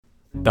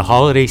The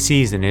holiday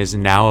season is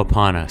now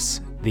upon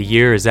us. The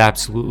year is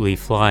absolutely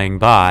flying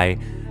by,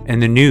 and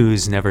the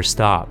news never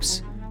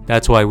stops.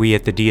 That's why we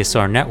at the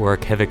DSR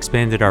Network have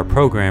expanded our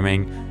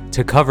programming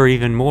to cover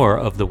even more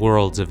of the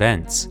world's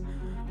events.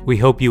 We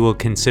hope you will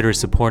consider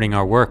supporting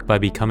our work by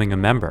becoming a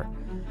member.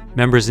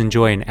 Members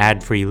enjoy an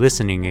ad-free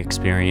listening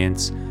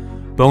experience,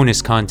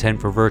 bonus content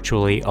for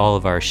virtually all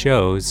of our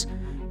shows,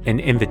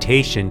 an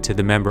invitation to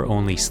the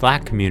member-only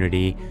Slack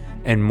community,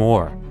 and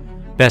more.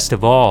 Best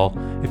of all,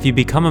 if you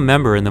become a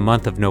member in the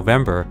month of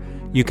November,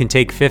 you can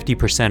take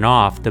 50%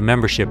 off the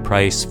membership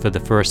price for the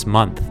first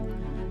month.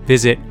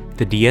 Visit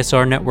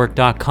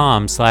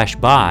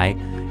thedsrnetwork.com/buy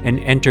and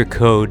enter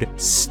code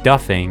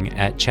STUFFING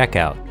at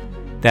checkout.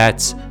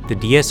 That's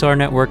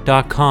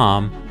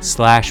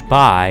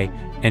thedsrnetwork.com/buy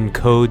and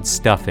code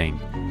STUFFING.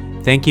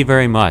 Thank you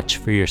very much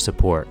for your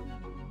support.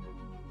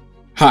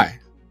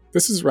 Hi,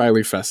 this is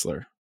Riley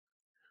Fessler.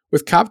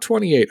 With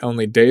COP28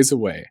 only days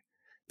away,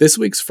 this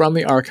week's From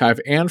the Archive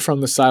and From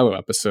the Silo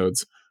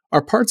episodes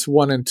are parts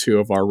 1 and 2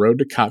 of our Road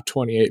to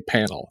COP28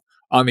 panel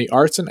on the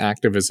arts and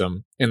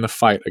activism in the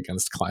fight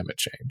against climate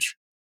change.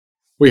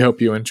 We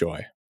hope you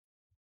enjoy.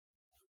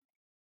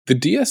 The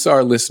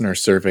DSR listener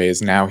survey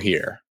is now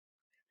here.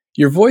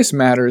 Your voice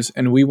matters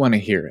and we want to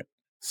hear it,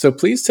 so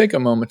please take a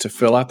moment to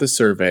fill out the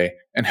survey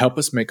and help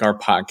us make our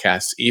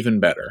podcasts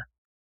even better.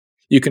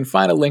 You can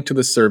find a link to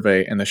the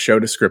survey in the show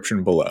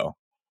description below.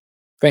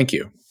 Thank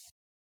you.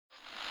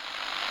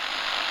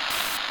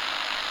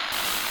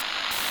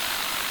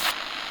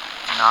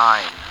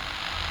 9,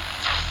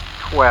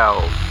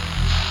 12,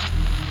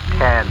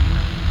 10,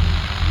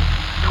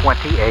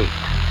 28,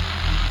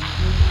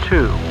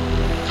 2,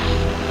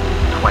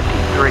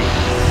 23.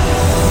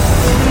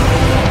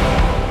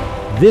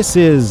 This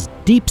is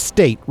Deep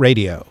State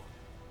Radio,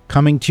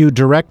 coming to you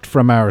direct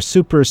from our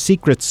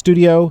super-secret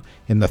studio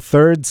in the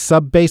third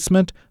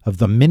sub-basement of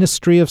the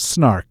Ministry of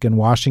Snark in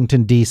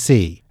Washington,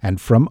 D.C., and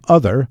from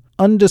other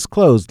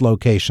undisclosed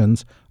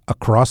locations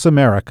across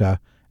America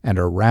and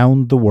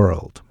around the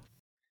world.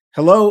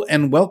 Hello,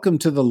 and welcome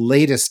to the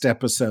latest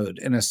episode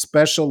in a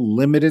special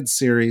limited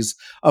series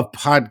of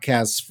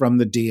podcasts from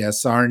the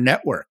DSR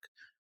Network.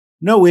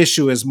 No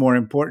issue is more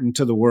important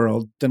to the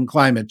world than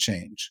climate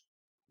change.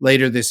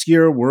 Later this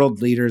year,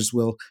 world leaders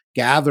will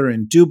gather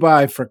in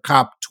Dubai for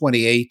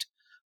COP28,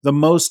 the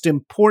most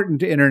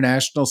important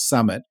international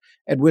summit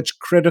at which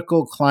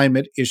critical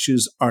climate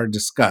issues are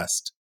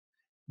discussed.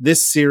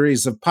 This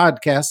series of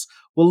podcasts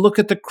will look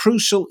at the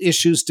crucial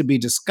issues to be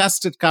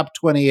discussed at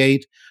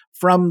COP28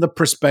 from the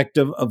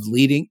perspective of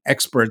leading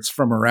experts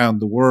from around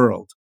the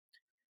world.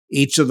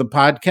 Each of the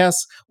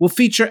podcasts will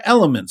feature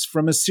elements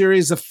from a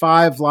series of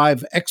 5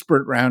 live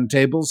expert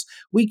roundtables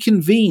we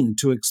convene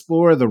to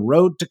explore the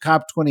road to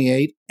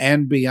COP28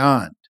 and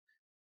beyond.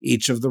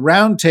 Each of the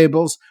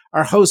roundtables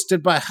are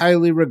hosted by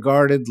highly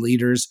regarded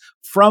leaders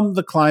from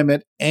the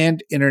climate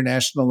and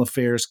international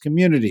affairs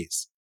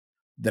communities.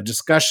 The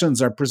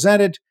discussions are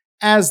presented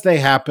as they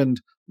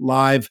happened,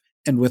 live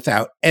and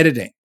without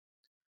editing.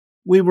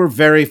 We were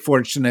very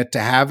fortunate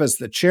to have as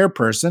the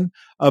chairperson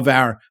of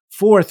our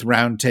 4th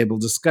roundtable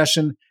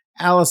discussion,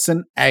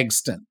 Allison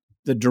Agston,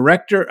 the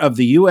director of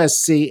the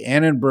USC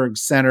Annenberg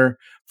Center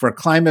for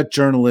Climate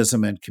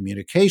Journalism and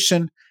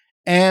Communication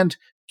and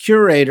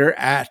curator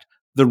at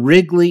the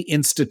Wrigley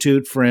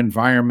Institute for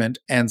Environment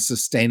and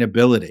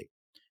Sustainability.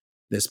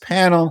 This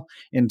panel,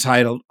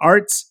 entitled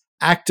Arts,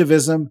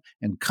 Activism,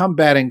 and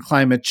Combating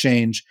Climate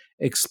Change,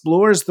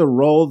 explores the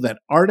role that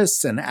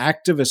artists and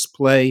activists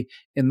play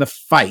in the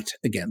fight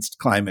against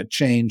climate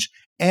change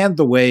and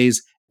the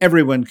ways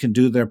everyone can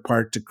do their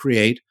part to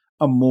create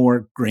a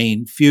more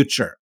green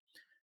future.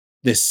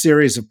 This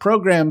series of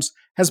programs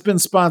has been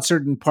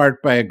sponsored in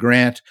part by a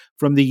grant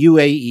from the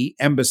UAE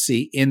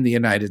Embassy in the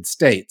United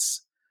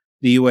States.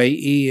 The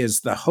UAE is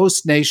the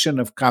host nation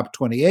of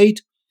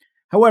COP28.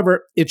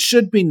 However, it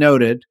should be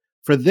noted,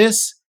 for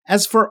this,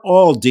 as for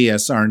all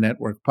DSR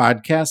Network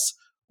podcasts,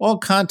 all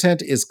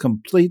content is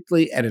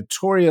completely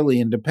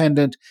editorially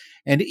independent,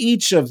 and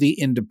each of the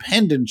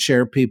independent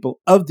chairpeople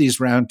of these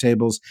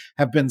roundtables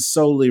have been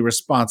solely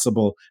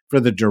responsible for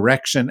the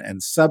direction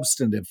and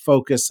substantive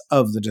focus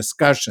of the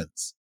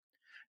discussions.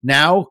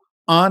 Now,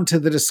 on to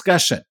the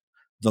discussion,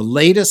 the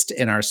latest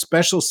in our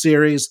special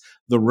series,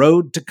 The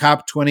Road to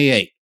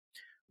COP28.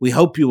 We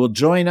hope you will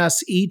join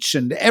us each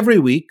and every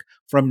week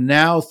from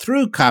now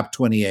through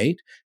COP28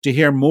 to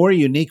hear more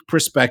unique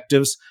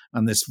perspectives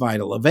on this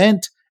vital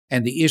event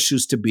and the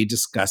issues to be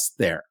discussed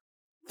there.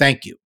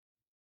 Thank you.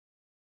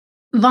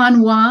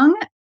 Von Wong,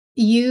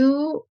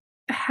 you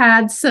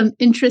had some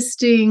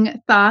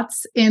interesting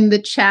thoughts in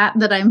the chat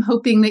that I'm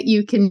hoping that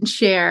you can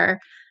share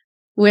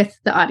with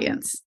the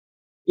audience.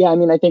 Yeah, I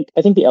mean, I think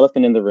the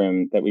elephant in the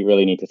room that we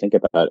really need to think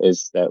about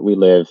is that we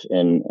live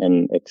in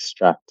an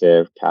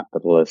extractive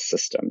capitalist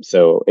system.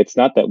 So it's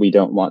not that we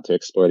don't want to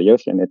explore the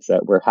ocean, it's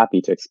that we're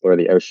happy to explore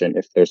the ocean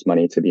if there's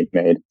money to be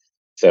made.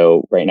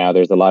 So right now,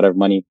 there's a lot of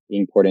money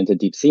being poured into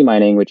deep sea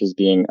mining, which is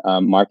being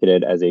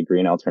marketed as a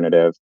green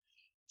alternative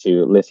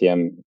to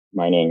lithium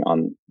mining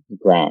on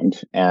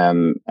ground.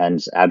 And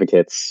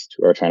advocates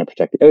who are trying to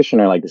protect the ocean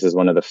are like, this is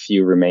one of the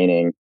few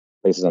remaining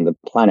places on the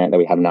planet that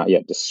we have not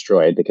yet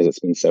destroyed because it's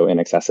been so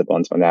inaccessible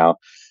until now.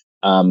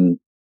 And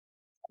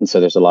so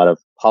there's a lot of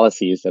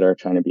policies that are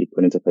trying to be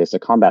put into place to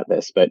combat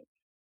this. But,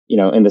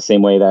 in the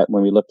same way that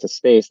when we look to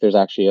space, there's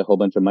actually a whole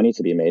bunch of money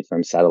to be made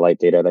from satellite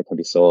data that can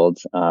be sold.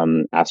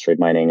 Asteroid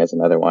mining is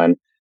another one.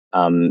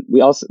 We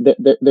also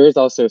there is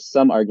also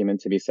some argument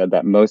to be said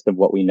that most of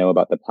what we know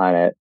about the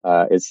planet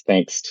is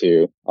thanks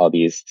to all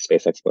these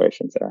space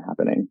explorations that are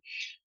happening.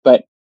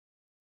 But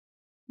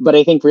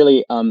I think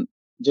really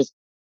just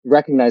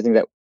recognizing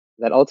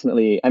that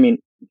ultimately, I mean,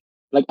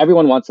 like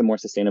everyone wants a more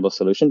sustainable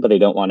solution, but they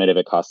don't want it if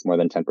it costs more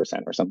than 10%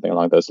 or something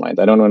along those lines.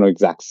 I don't know the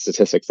exact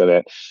statistics of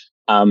it.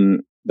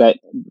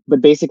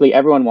 But basically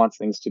everyone wants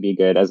things to be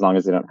good as long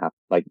as they don't have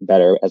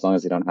better, as long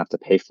as they don't have to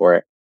pay for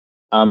it.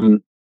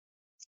 And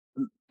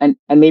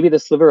maybe the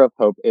sliver of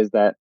hope is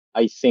that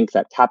I think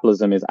that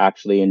capitalism is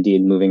actually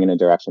indeed moving in a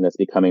direction that's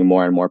becoming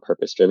more and more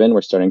purpose driven.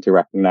 We're starting to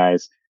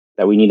recognize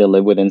that we need to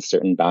live within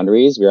certain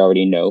boundaries. We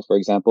already know, for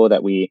example,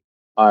 that we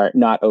are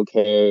not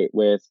okay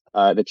with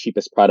the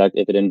cheapest product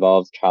if it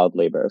involves child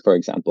labor, for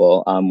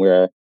example.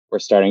 We're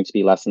starting to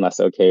be less and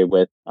less okay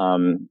with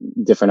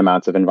different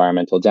amounts of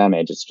environmental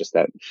damage. It's just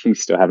that we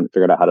still haven't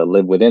figured out how to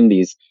live within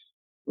these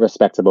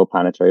respectable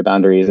planetary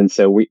boundaries. And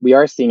so we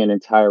are seeing an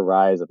entire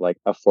rise of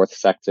a fourth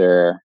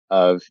sector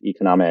of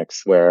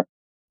economics where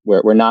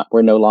we're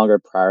no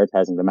longer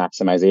prioritizing the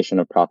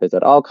maximization of profits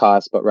at all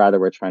costs, but rather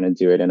we're trying to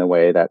do it in a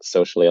way that's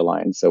socially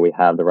aligned. So we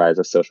have the rise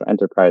of social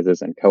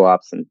enterprises and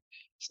co-ops and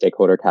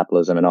stakeholder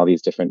capitalism and all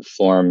these different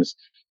forms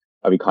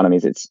of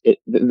economies.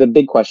 The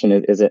big question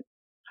is it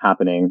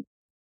happening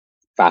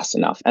fast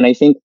enough? And I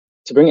think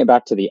to bring it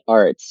back to the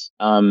arts,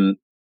 to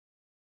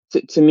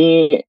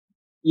me,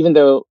 even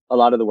though a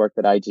lot of the work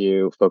that I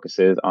do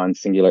focuses on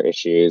singular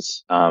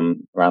issues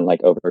around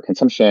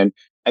overconsumption,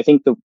 I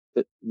think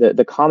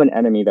the common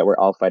enemy that we're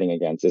all fighting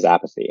against is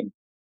apathy.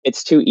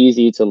 It's too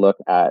easy to look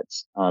at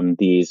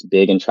these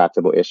big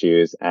intractable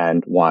issues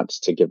and want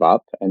to give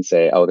up and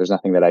say, oh, there's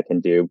nothing that I can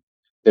do.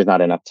 There's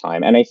not enough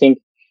time. And I think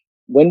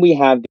when we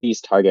have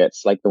these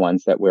targets, like the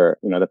ones that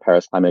the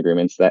Paris climate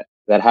agreements that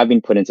have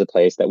been put into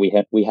place, that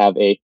we have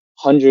a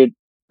 100%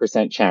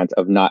 chance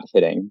of not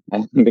hitting. I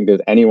don't think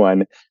there's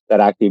anyone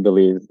that actually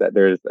believes that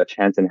there's a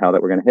chance in hell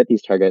that we're going to hit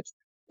these targets.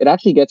 It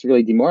actually gets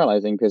really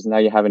demoralizing because now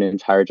you have an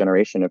entire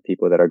generation of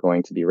people that are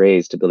going to be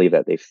raised to believe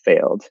that they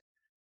failed.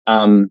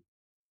 And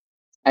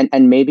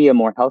maybe a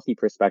more healthy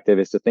perspective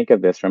is to think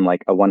of this from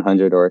a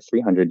 100 or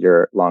 300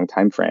 year long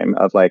time frame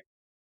of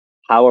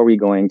how are we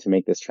going to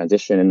make this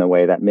transition in a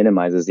way that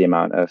minimizes the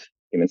amount of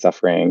human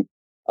suffering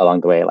along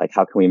the way?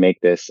 How can we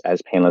make this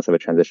as painless of a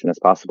transition as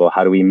possible?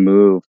 How do we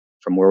move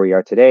from where we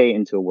are today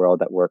into a world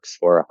that works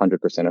for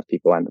 100% of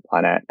people on the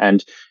planet?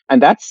 And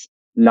that's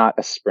not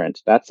a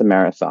sprint. That's a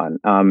marathon.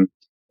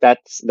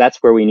 That's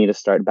where we need to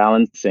start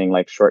balancing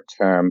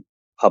short-term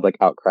public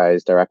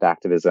outcries, direct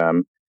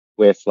activism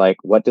with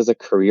what does a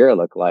career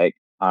look like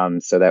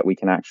so that we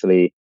can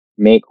actually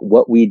make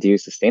what we do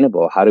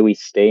sustainable. How do we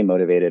stay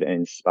motivated and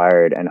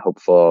inspired and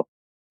hopeful,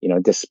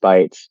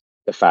 despite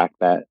the fact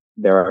that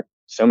there are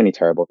so many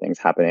terrible things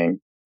happening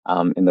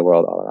in the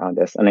world all around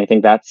us? And I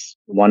think that's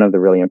one of the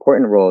really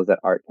important roles that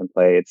art can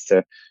play. It's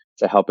to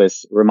help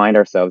us remind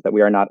ourselves that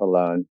we are not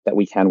alone, that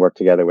we can work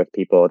together with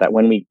people, that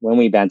when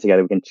we band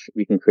together,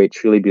 we can create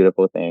truly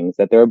beautiful things,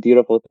 that there are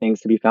beautiful things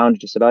to be found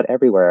just about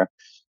everywhere.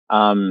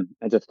 And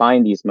to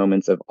find these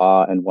moments of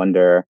awe and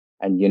wonder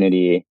and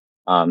unity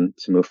to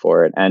move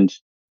forward. And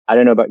I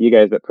don't know about you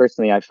guys, but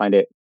personally, I find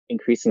it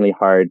increasingly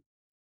hard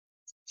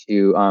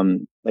to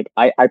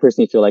I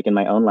personally feel like in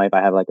my own life,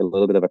 I have a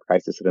little bit of a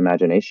crisis of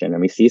imagination.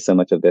 And we see so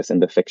much of this in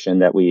the fiction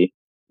that we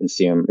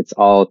consume. It's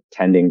all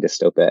tending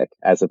dystopic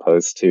as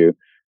opposed to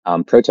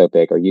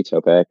protopic or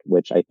utopic,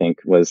 which I think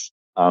was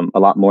a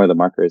lot more the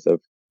markers of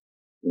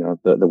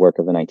the work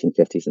of the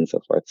 1950s and so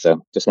forth.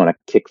 So just want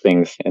to kick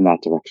things in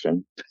that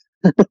direction.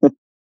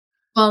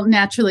 Well,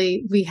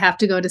 naturally, we have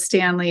to go to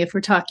Stanley if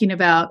we're talking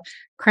about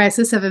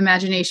crisis of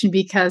imagination,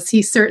 because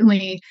he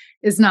certainly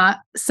is not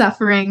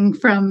suffering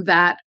from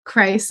that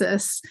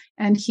crisis,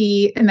 and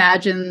he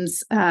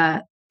imagines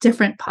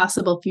different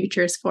possible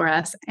futures for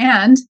us.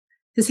 And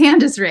his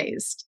hand is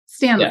raised.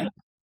 Stanley.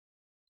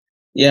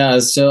 Yeah,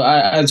 so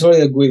I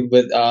totally agree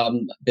with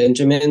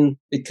Benjamin,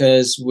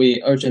 because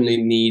we urgently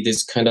need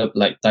this kind of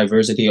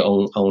diversity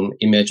on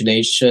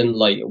imagination.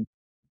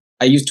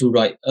 I used to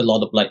write a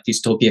lot of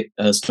dystopian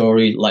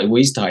story like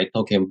Waste Tide,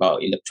 talking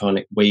about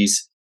electronic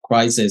waste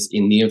crisis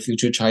in near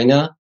future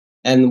China.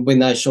 And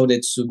when I showed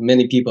it to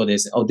many people, they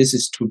said, "Oh, this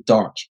is too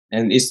dark,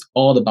 and it's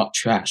all about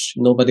trash.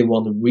 Nobody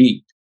want to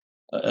read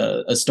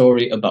a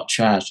story about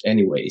trash,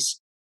 anyways."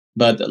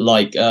 But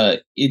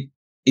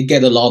it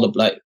get a lot of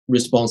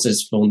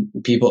responses from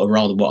people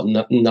around the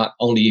world, not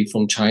only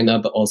from China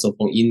but also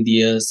from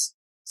India,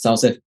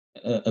 South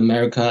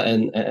America,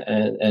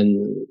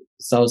 and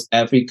South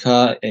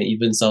Africa, and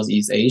even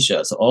Southeast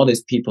Asia. So all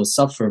these people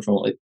suffer from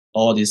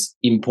all this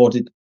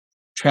imported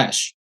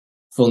trash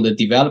from the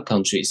developed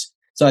countries.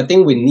 So I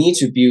think we need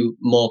to build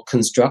more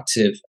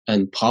constructive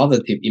and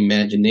positive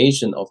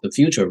imagination of the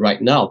future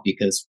right now,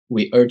 because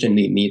we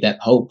urgently need that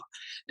hope.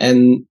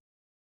 And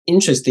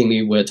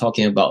interestingly, we're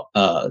talking about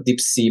deep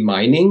sea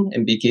mining,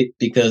 and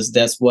because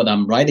that's what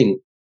I'm writing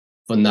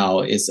for now.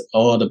 Is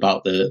all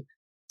about the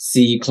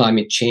sea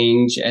climate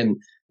change, and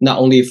not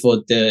only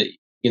for the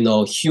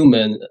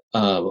human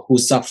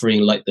who's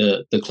suffering, like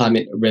the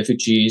climate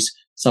refugees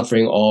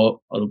suffering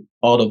all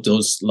of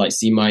those, like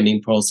sea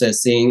mining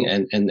processing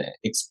and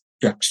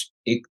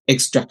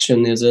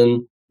extractionism,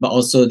 but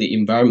also the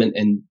environment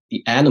and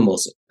the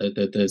animals,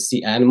 the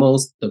sea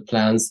animals, the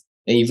plants,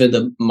 and even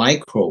the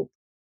microbe.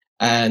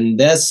 And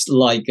that's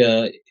like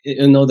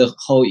the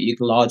whole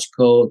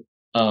ecological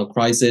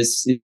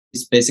crisis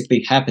is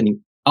basically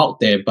happening out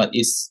there, but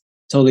it's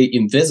totally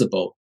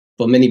invisible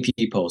for many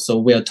people. So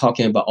we are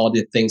talking about all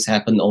the things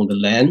happen on the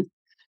land,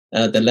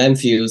 the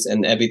landfills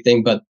and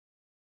everything, but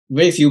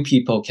very few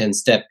people can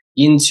step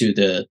into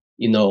the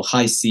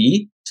high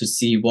sea to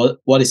see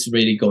what is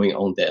really going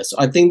on there. So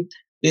I think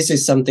this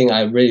is something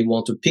I really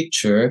want to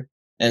picture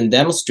and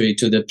demonstrate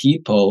to the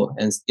people,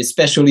 and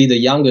especially the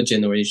younger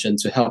generation,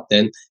 to help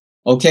them.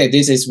 Okay,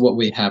 this is what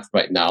we have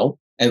right now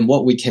and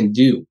what we can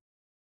do.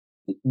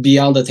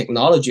 Beyond the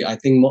technology, I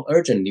think more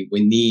urgently,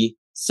 we need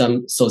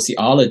some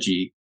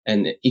sociology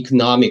and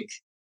economy,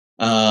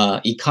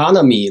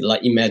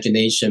 like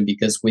imagination,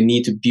 because we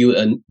need to build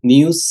a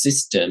new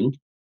system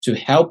to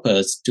help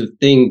us to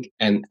think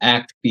and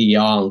act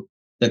beyond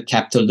the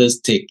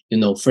capitalistic,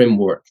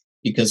 framework.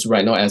 Because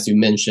right now, as you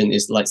mentioned,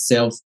 it's like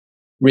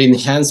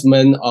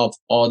self-re-enhancement of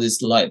all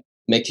this, like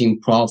making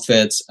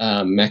profits,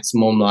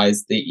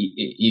 maximize the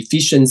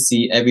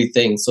efficiency,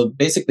 everything. So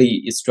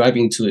basically, it's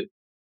driving to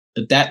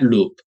that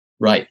loop,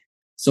 right?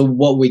 So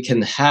what we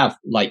can have,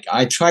 like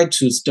I tried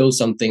to steal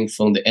something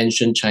from the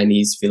ancient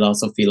Chinese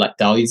philosophy, like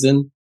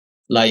Taoism,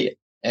 like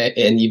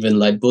and even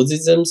like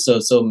Buddhism.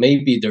 So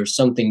maybe there's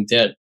something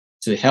there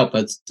to help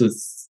us to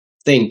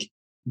think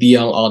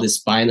beyond all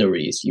these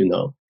binaries,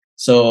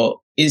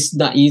 So it's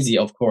not easy,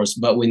 of course,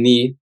 but we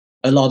need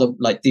a lot of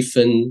like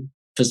different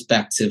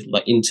perspective,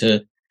 like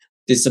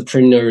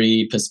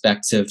interdisciplinary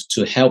perspective,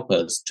 to help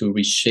us to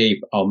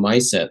reshape our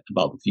mindset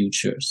about the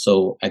future.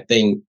 So I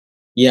think,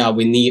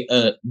 we need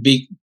a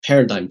big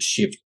paradigm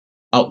shift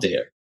out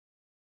there.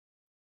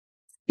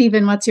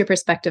 Stephen, what's your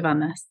perspective on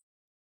this?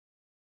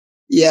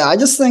 Yeah, I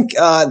just think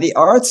the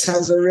arts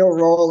has a real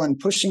role in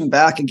pushing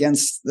back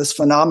against this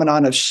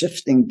phenomenon of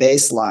shifting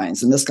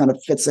baselines. And this kind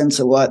of fits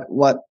into what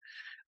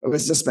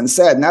was just been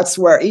said. And that's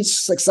where each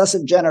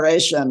successive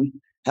generation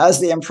has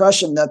the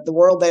impression that the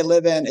world they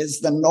live in is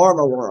the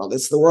normal world.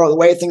 It's the world, the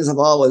way things have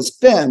always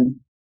been.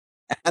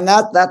 And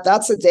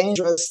that's a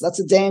dangerous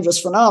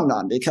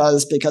phenomenon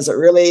because it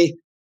really,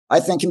 I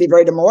think, can be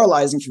very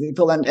demoralizing for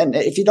people. And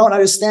if you don't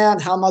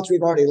understand how much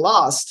we've already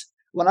lost.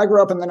 When I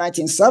grew up in the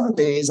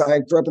 1970s, I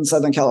grew up in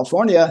Southern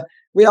California.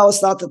 We always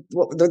thought that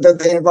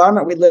the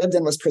environment we lived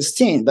in was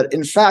pristine, but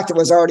in fact, it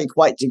was already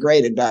quite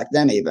degraded back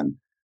then even.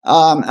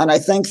 And I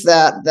think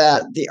that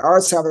the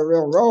arts have a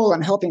real role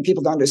in helping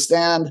people to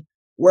understand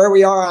where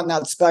we are on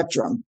that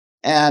spectrum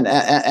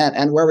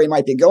and where we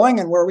might be going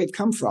and where we've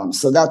come from.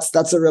 So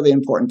that's a really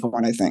important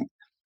point, I think.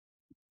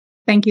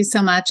 Thank you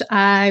so much.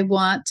 I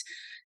want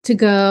to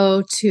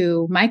go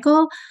to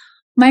Michael.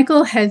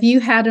 Michael, have you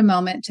had a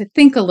moment to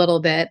think a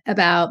little bit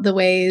about the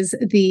ways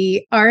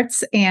the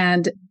arts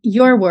and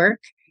your work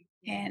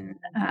in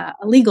a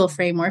legal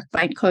framework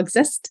might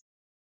coexist?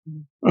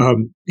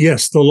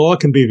 Yes, the law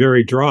can be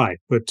very dry,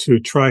 but to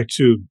try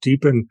to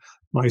deepen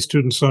my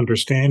students'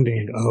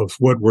 understanding of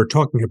what we're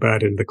talking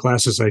about in the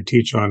classes I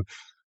teach on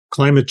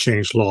climate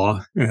change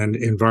law and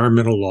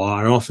environmental law,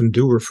 I often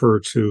do refer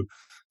to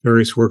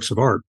various works of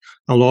art.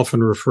 I'll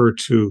often refer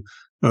to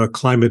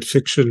climate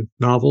fiction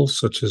novels,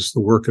 such as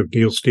the work of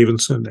Neil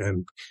Stephenson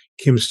and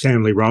Kim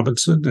Stanley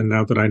Robinson. And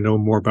now that I know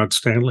more about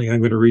Stanley, I'm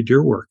going to read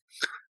your work.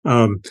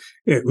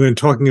 When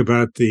talking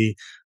about the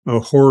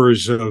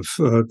horrors of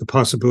the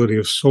possibility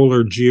of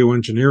solar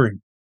geoengineering,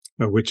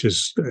 which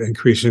is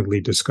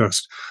increasingly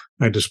discussed,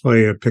 I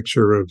display a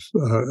picture of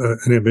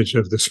an image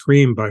of The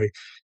Scream by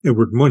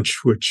Edward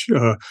Munch, which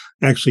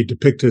actually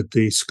depicted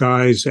the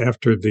skies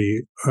after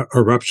the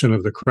eruption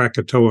of the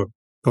Krakatoa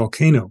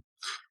volcano.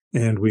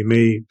 And we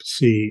may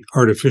see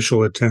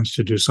artificial attempts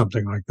to do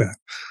something like that.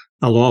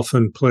 I'll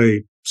often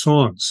play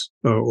songs,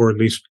 or at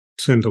least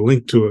send a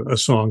link to a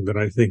song that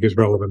I think is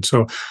relevant.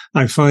 So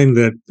I find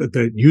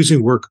that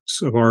using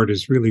works of art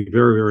is really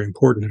very, very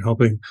important in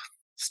helping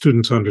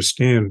students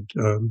understand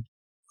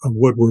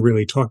what we're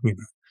really talking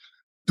about.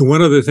 The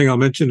one other thing I'll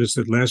mention is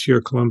that last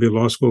year, Columbia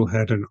Law School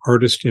had an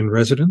artist in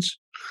residence.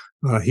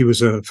 He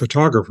was a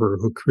photographer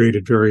who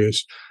created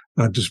various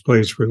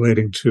displays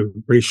relating to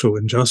racial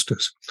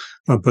injustice.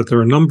 But there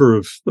are a number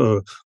of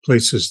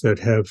places that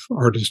have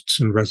artists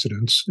in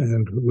residence,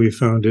 and we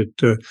found it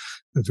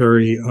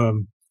very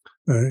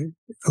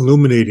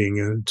illuminating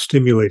and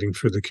stimulating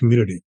for the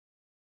community.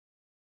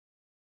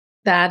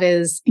 That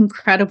is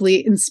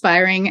incredibly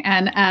inspiring.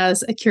 And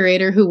as a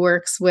curator who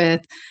works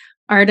with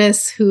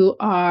artists who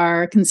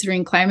are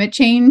considering climate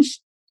change,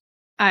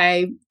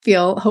 I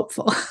feel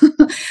hopeful.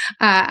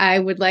 I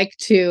would like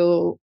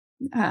to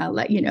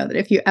let you know that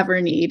if you ever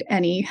need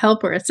any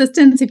help or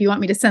assistance, if you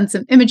want me to send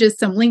some images,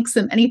 some links,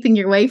 some anything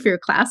your way for your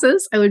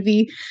classes, I would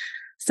be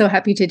so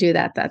happy to do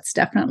that. That's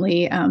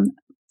definitely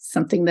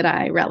something that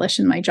I relish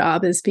in my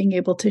job, is being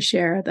able to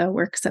share the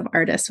works of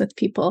artists with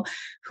people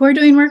who are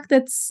doing work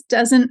that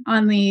doesn't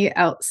on the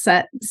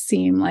outset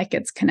seem like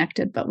it's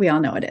connected, but we all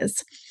know it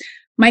is.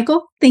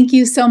 Michael, thank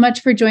you so much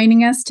for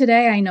joining us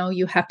today. I know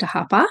you have to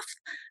hop off,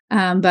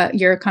 but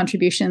your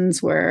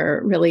contributions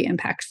were really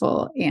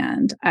impactful,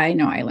 and I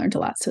know I learned a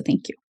lot, so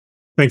thank you.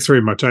 Thanks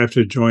very much. I have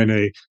to join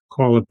a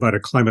call about a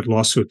climate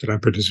lawsuit that I'm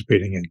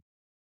participating in.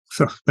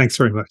 So thanks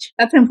very much.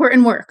 That's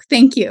important work.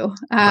 Thank you.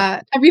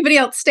 Everybody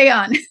else, stay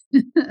on.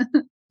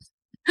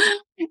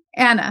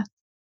 Anna.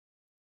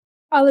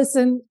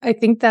 Allison, I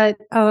think that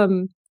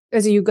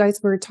as you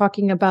guys were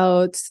talking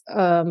about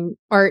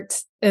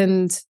art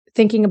and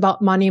thinking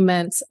about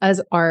monuments as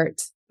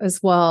art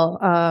as well,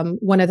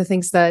 one of the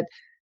things that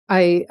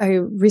I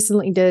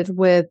recently did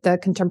with the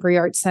Contemporary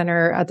Art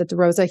Center at the De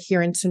Rosa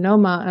here in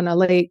Sonoma on a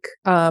lake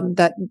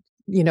that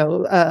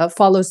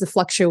follows the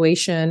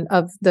fluctuation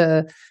of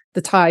the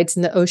tides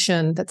in the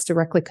ocean that's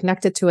directly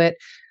connected to it.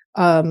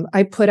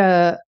 I put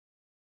a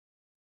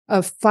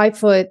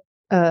 5-foot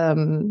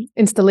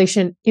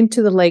installation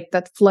into the lake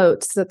that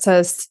floats that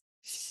says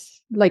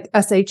like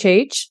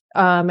SHH,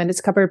 and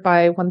it's covered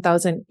by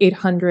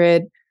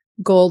 1,800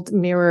 gold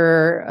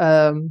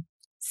mirror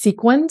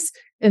sequins.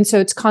 And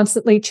so it's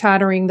constantly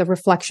chattering the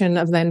reflection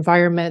of the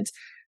environment.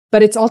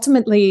 But it's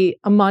ultimately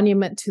a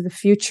monument to the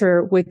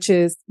future, which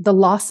is the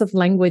loss of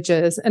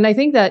languages. And I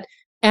think that,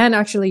 Anne,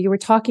 actually, you were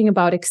talking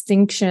about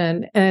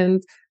extinction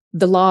and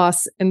the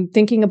loss, and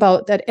thinking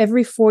about that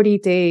every 40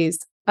 days,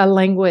 a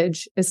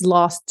language is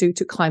lost due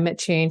to climate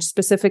change,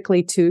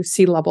 specifically to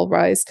sea level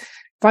rise.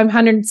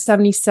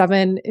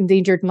 577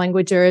 endangered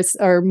languages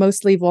are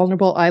mostly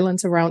vulnerable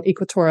islands around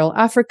equatorial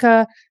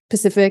Africa,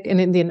 Pacific, and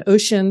Indian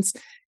Oceans.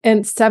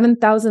 And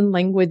 7,000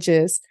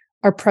 languages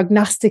are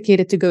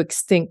prognosticated to go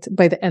extinct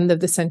by the end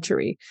of the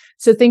century.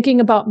 So thinking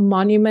about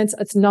monuments,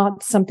 it's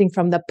not something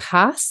from the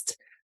past,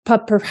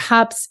 but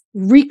perhaps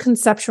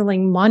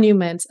reconceptualizing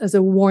monuments as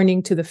a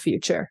warning to the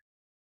future.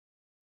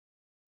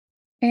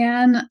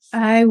 And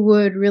I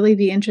would really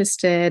be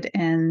interested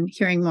in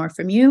hearing more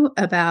from you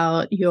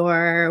about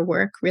your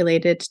work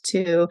related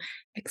to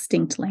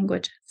extinct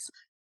languages.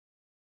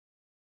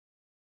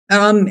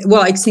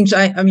 Well, extinction,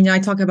 I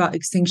talk about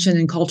extinction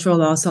and cultural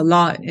loss a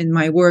lot in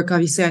my work.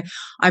 Obviously,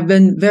 I've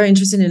been very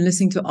interested in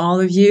listening to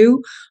all of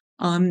you,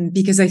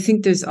 because I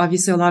think there's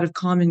obviously a lot of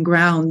common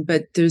ground,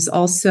 but there's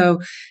also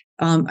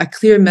a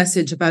clear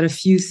message about a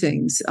few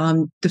things.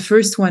 The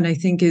first one, I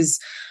think, is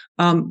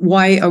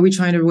why are we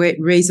trying to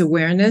raise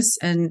awareness?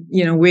 And,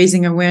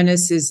 raising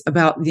awareness is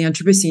about the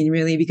Anthropocene,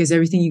 really, because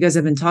everything you guys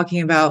have been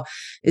talking about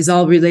is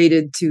all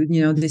related to,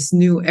 this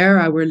new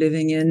era we're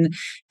living in.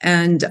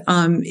 And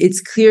it's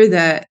clear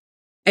that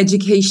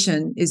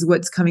education is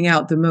what's coming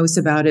out the most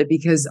about it,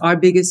 because our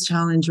biggest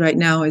challenge right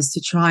now is to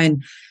try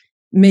and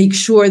make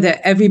sure that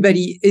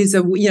everybody is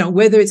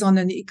whether it's on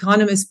an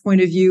economist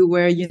point of view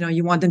where,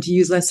 you want them to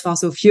use less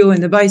fossil fuel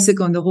and the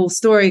bicycle and the whole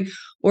story,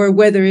 or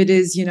whether it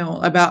is,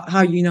 about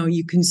how,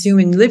 you consume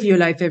and live your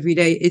life every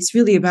day. It's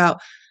really about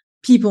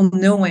people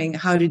knowing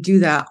how to do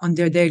that on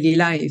their daily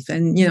life.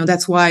 And,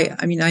 that's why,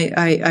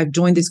 I've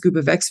joined this group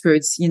of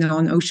experts,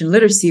 on ocean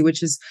literacy,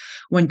 which is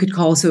one could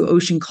call also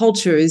ocean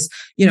culture. Is,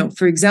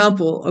 for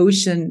example,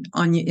 ocean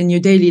in your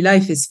daily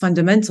life is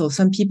fundamental.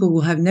 Some people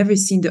will have never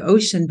seen the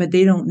ocean, but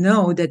they don't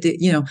know that,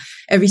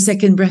 every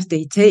second breath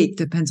they take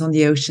depends on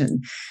the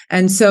ocean.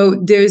 And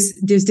so there's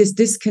this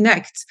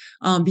disconnect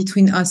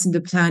between us and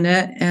the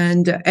planet,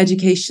 and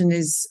education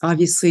is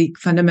obviously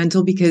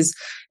fundamental, because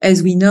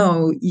as we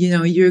know,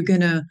 you're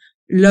going to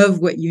love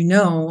what you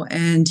know,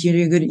 and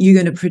you're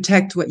going to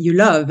protect what you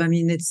love.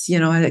 It's,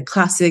 a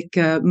classic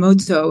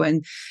motto.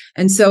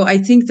 And so I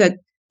think that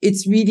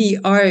it's really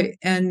art,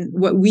 and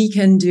what we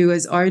can do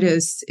as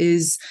artists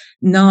is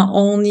not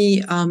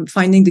only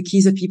finding the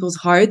keys of people's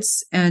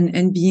hearts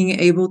and being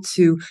able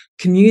to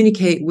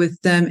communicate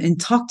with them and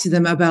talk to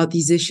them about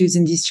these issues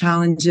and these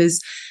challenges,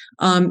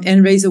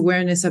 and raise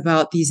awareness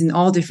about these in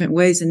all different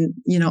ways. And,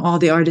 all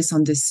the artists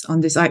on this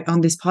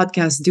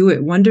podcast do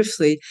it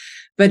wonderfully.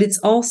 But it's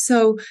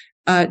also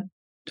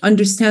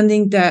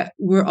understanding that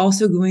we're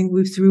also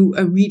going through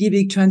a really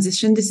big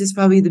transition. This is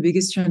probably the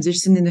biggest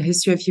transition in the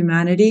history of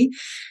humanity.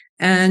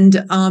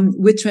 And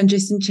with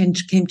transition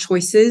change came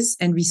choices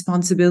and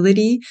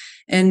responsibility,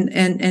 and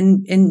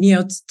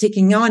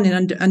taking on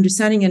and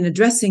understanding and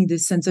addressing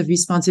this sense of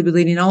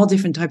responsibility in all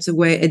different types of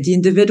ways at the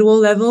individual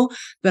level,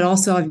 but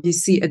also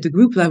obviously at the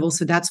group level.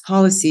 So that's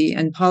policy,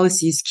 and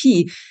policy is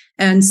key.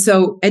 And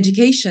so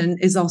education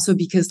is also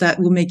because that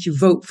will make you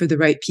vote for the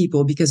right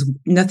people, because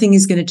nothing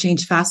is going to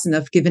change fast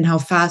enough given how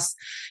fast,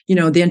 the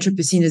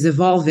Anthropocene is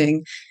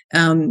evolving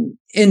in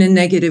a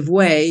negative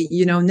way.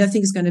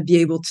 Nothing's going to be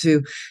able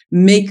to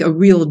make a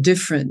real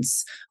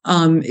difference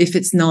if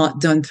it's not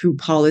done through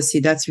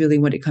policy. That's really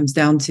what it comes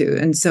down to.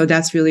 And so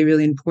that's really,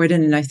 really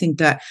important. And I think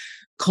that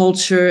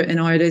culture and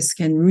artists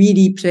can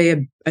really play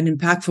an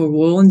impactful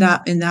role in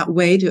that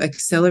way to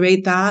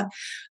accelerate that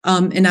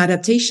in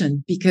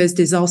adaptation, because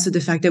there's also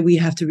the fact that we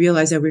have to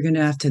realize that we're going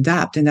to have to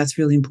adapt, and that's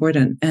really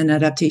important. And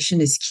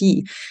adaptation is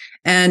key.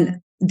 And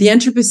the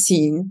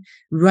Anthropocene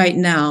right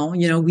now,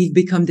 we've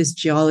become this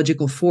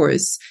geological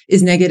force,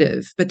 is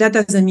negative, but that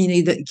doesn't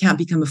mean that it can't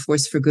become a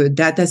force for good.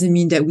 That doesn't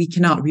mean that we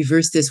cannot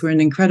reverse this. We're an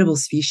incredible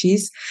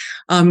species.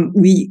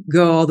 We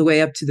go all the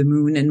way up to the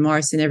moon and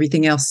Mars and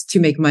everything else to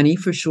make money,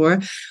 for sure.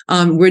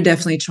 We're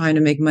definitely trying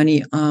to make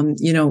money, in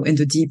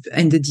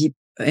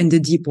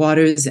the deep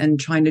waters and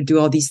trying to do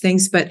all these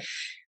things, but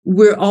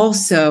we're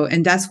also,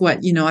 and that's what,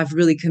 I've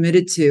really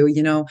committed to,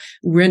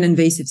 we're an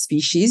invasive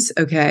species.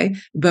 Okay.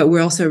 But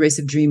we're also a race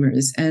of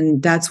dreamers.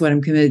 And that's what I'm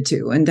committed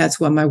to. And that's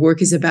what my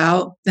work is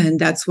about.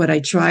 And that's what I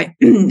try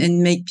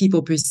and make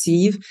people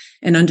perceive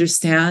and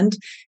understand.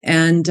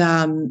 And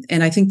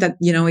I think that,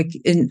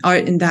 in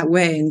art, in that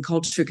way, and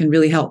culture can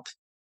really help.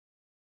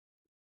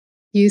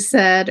 You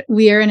said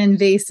we are an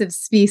invasive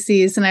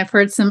species, and I've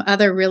heard some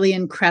other really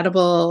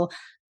incredible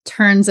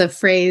turns of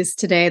phrase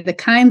today, the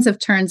kinds of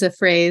turns of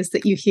phrase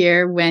that you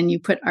hear when you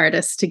put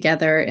artists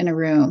together in a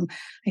room.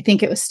 I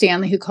think it was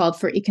Stanley who called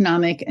for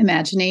economic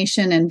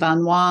imagination, and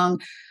Van Wong,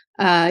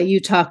 you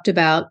talked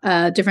about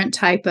a different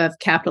type of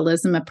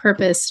capitalism, a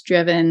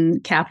purpose-driven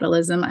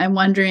capitalism. I'm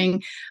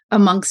wondering,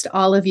 amongst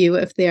all of you,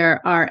 if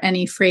there are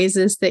any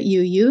phrases that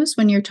you use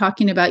when you're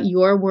talking about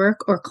your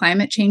work or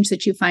climate change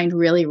that you find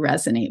really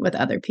resonate with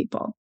other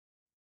people.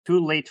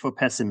 Too late for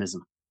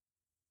pessimism.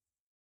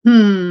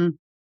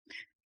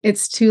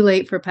 It's too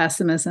late for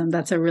pessimism.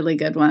 That's a really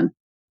good one.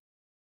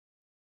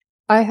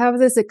 I have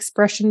this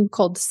expression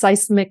called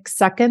seismic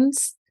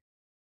seconds.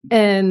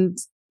 And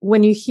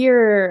when you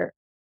hear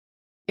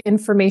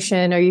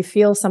information or you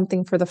feel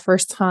something for the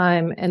first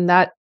time, and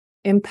that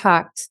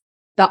impact,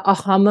 that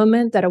aha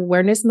moment, that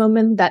awareness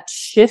moment, that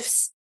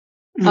shifts,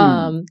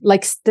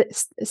 like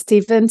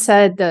Stephen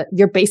said,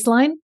 your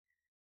baseline,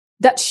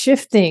 that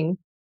shifting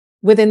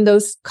within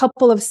those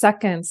couple of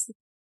seconds,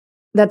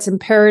 that's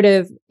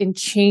imperative in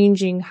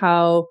changing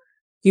how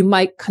you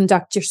might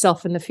conduct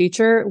yourself in the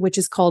future, which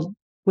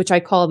I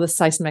call the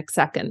seismic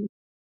second.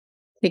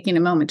 Taking a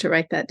moment to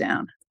write that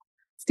down.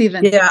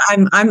 Stephen. Yeah,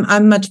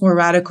 I'm much more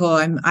radical.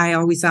 I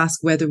always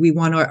ask whether we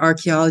want our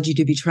archaeology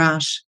to be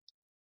trash.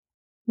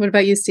 What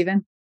about you,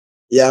 Stephen?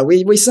 Yeah,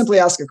 we simply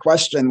ask a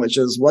question, which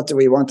is, what do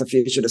we want the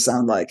future to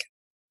sound like?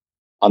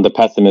 On the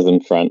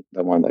pessimism front,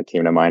 the one that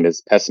came to mind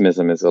is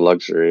pessimism is a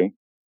luxury.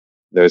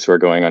 Those who are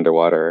going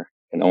underwater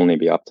can only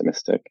be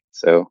optimistic.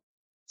 So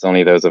it's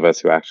only those of us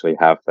who actually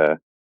have the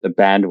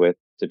bandwidth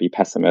to be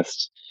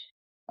pessimist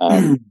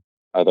are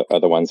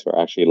the ones who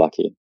are actually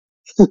lucky.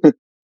 I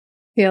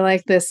feel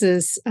like this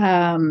is,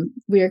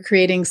 we are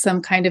creating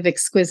some kind of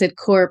exquisite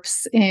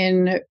corpse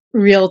in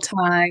real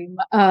time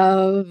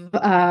of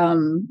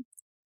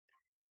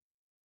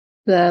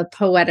the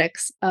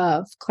poetics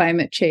of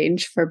climate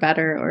change, for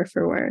better or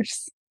for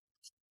worse.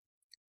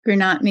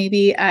 Gernot,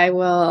 maybe I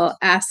will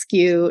ask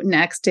you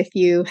next if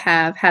you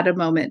have had a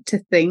moment to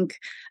think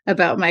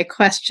about my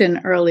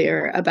question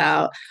earlier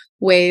about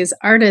ways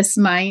artists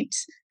might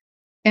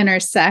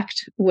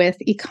intersect with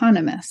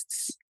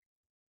economists.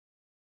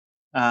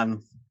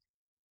 Well,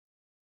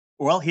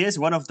 here's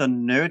one of the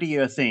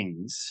nerdier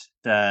things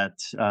that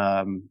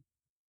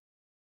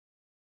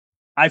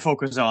I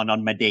focus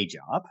on my day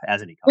job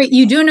as an economist. Wait,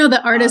 you do know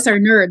that artists are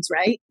nerds,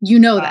 right? You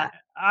know that.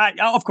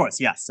 Of course,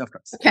 yes, of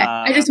course. Okay,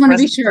 I just want to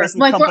be sure.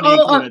 Like we're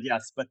all on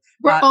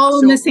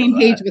the same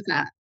page with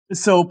that.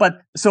 So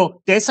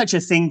there's such a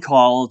thing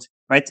called,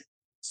 right,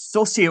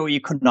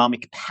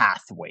 socioeconomic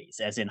pathways,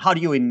 as in how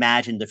do you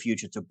imagine the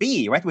future to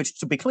be, right? Which,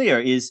 to be clear,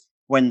 is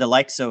when the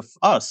likes of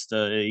us,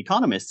 the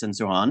economists and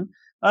so on,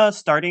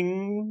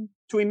 starting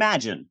to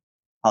imagine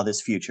how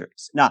this future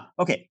is. Now,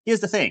 okay, here's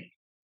the thing.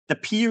 The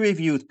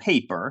peer-reviewed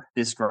paper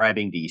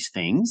describing these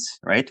things,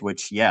 right,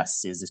 which,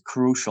 yes, is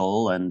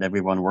crucial and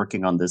everyone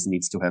working on this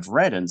needs to have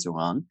read and so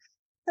on,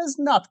 has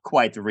not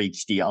quite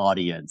reached the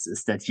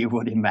audiences that you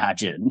would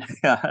imagine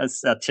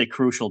such a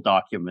crucial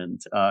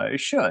document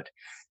should.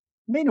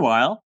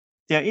 Meanwhile,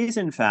 there is,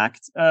 in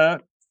fact, a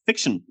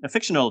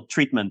fictional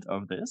treatment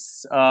of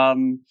this.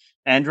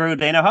 Andrew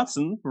Dana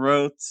Hudson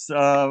wrote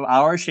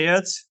Our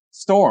Shared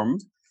Storm,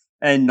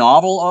 a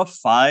novel of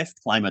 5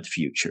 climate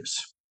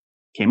futures.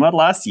 Came out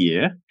last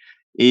year,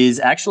 is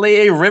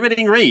actually a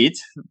riveting read,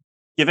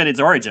 given its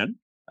origin.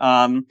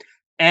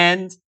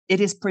 And it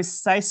is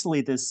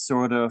precisely this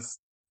sort of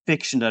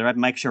fiction that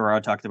Mike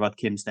Sherrard talked about,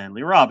 Kim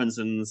Stanley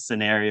Robinson's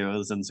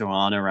scenarios and so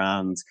on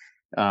around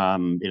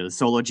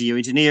solar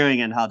geoengineering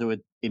and how to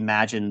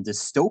imagine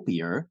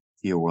dystopia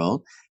you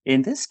will.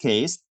 In this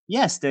case,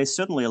 yes, there's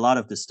certainly a lot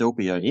of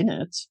dystopia in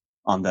it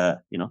on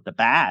the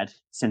bad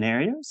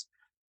scenarios.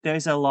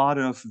 There's a lot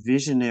of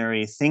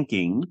visionary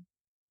thinking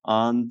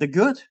on the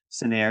good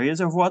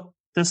scenarios of what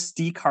this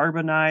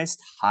decarbonized,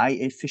 high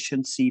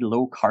efficiency,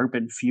 low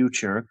carbon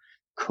future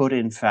could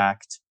in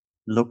fact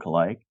look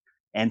like,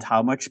 and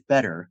how much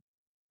better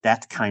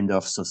that kind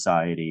of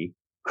society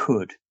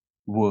could,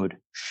 would,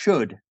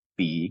 should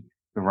be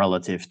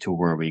relative to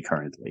where we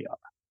currently are,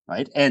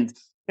 right? And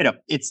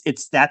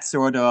it's that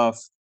sort of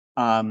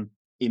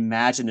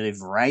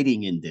imaginative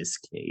writing in this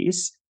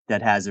case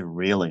that has a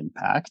real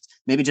impact.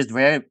 Maybe just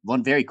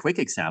one very quick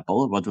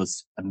example. What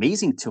was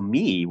amazing to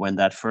me when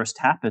that first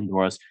happened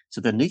was,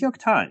 so the New York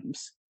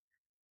Times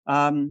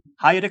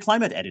hired a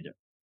climate editor.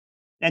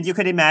 And you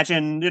can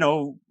imagine,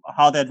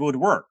 how that would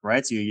work,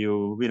 right? So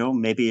you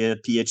maybe a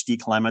PhD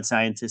climate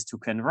scientist who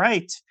can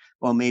write,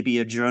 or maybe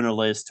a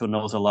journalist who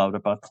knows a lot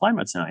about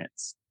climate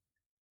science.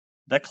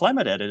 That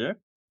climate editor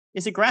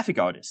is a graphic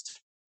artist,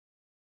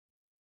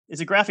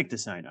 is a graphic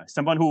designer,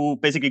 someone who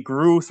basically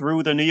grew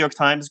through the New York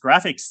Times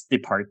graphics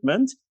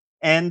department.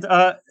 And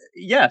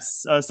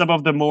some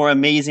of the more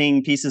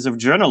amazing pieces of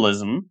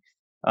journalism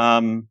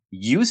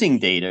using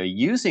data,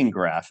 using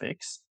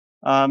graphics,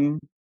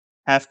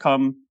 have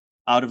come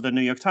out of the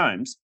New York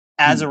Times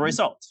as a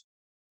result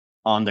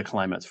on the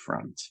climate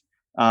front.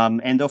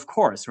 And of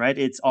course, right,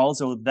 it's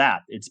also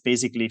that. It's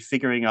basically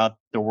figuring out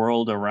the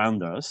world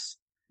around us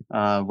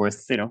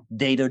with,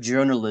 data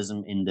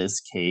journalism in this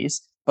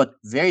case, but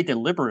very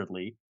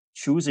deliberately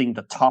choosing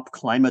the top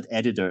climate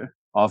editor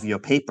of your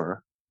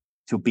paper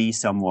to be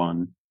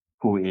someone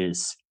who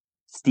is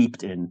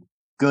steeped in,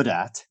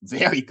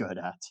 very good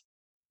at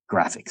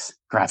graphics,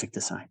 graphic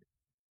design.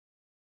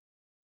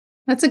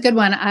 That's a good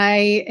one.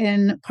 I,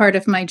 in part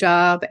of my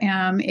job,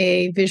 am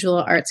a visual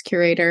arts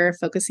curator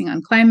focusing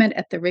on climate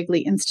at the Wrigley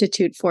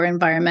Institute for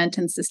Environment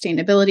and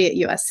Sustainability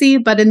at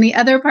USC. But in the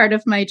other part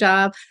of my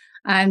job,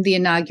 I'm the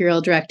inaugural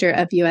director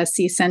of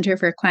USC Center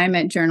for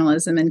Climate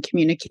Journalism and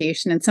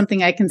Communication. And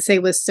something I can say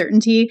with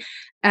certainty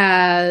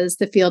as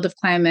the field of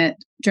climate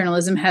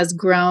journalism has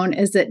grown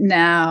is that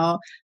now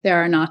there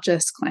are not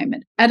just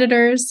climate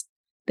editors,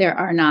 there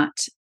are not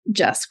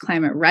just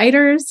climate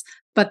writers,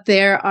 but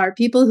there are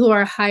people who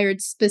are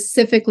hired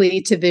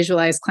specifically to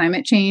visualize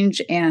climate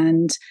change,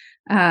 and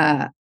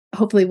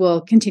hopefully we'll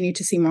continue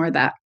to see more of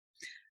that.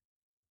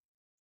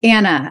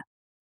 Anna,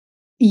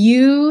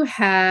 you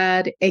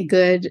had a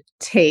good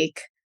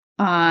take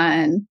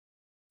on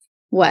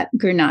what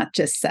Gernot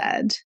just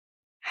said.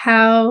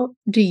 How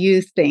do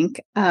you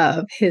think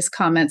of his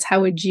comments?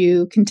 How would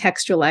you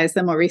contextualize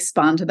them or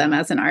respond to them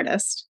as an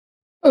artist?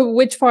 Oh,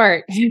 which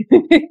part? He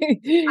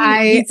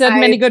said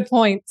many good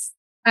points.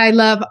 I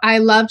loved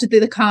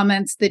the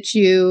comments that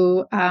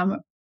you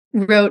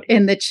wrote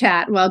in the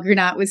chat while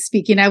Gernot was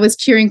speaking. I was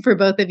cheering for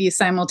both of you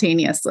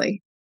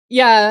simultaneously.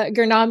 Yeah,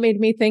 Gernot made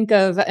me think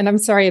of, and I'm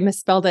sorry I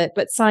misspelled it,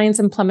 but science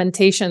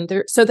implementation.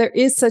 There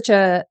is such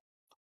a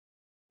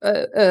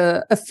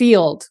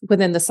field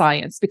within the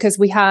science, because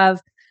we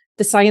have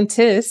the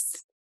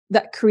scientists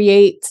that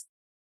create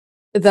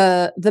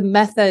the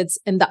methods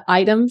and the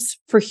items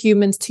for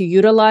humans to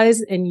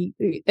utilize and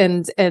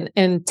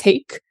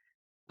take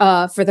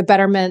for the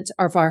betterment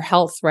of our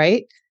health,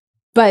 right?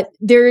 But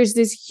there is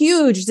this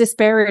huge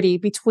disparity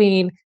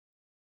between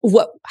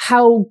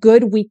how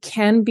good we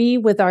can be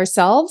with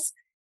ourselves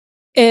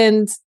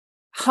and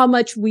how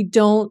much we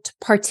don't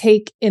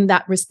partake in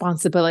that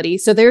responsibility.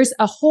 So there's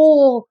a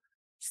whole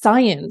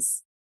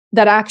science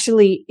that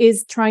actually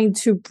is trying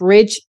to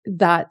bridge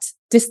that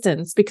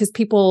distance, because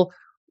people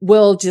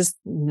will just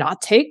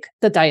not take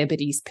the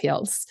diabetes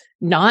pills,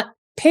 not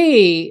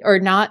pay or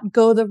not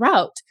go the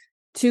route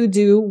to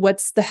do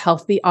what's the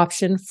healthy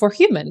option for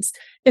humans.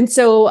 And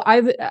so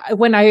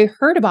when I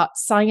heard about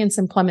science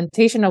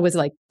implementation, I was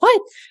like,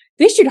 what?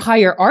 They should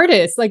hire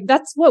artists. Like,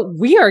 that's what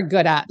we are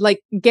good at, like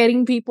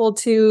getting people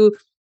to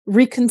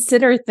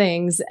reconsider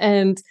things.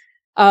 And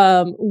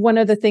one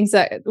of the things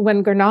that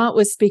when Gernot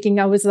was speaking,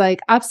 I was like,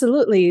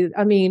 absolutely.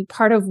 I mean,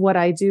 part of what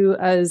I do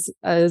as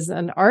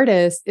an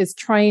artist is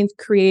trying to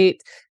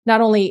create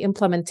not only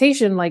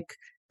implementation, like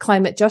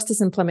climate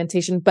justice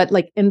implementation, but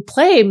like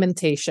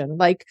implementation,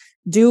 like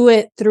do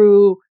it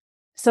through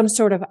some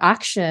sort of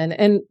action.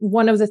 And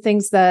one of the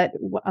things that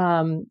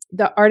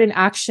the Art in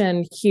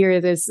Action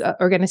here, this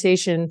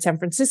organization in San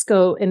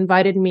Francisco,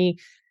 invited me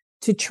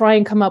to try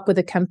and come up with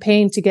a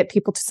campaign to get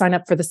people to sign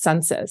up for the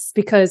census,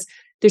 because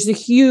there's a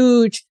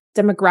huge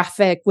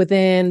demographic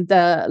within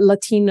the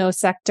Latino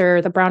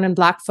sector, the brown and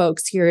Black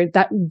folks here,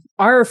 that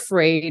are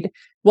afraid,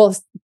 well,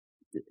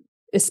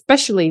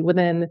 especially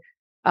within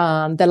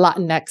the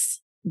Latinx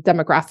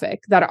demographic,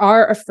 that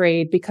are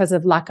afraid because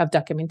of lack of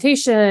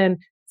documentation,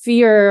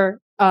 fear,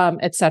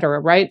 et cetera,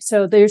 right?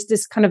 So there's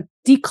this kind of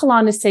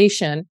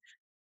decolonization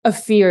of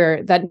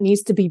fear that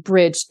needs to be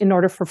bridged in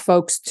order for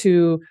folks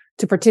to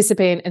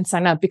participate and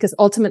sign up, because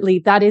ultimately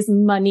that is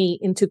money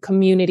into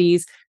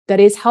communities that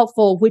is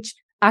helpful, which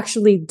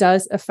actually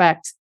does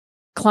affect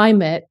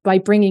climate by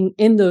bringing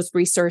in those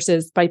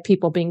resources by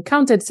people being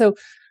counted. So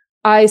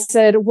I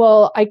said,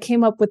 well, I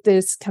came up with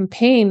this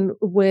campaign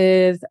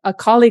with a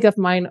colleague of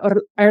mine,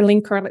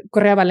 Arlene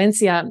Correa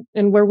Valencia,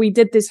 and where we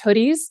did these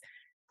hoodies.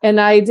 And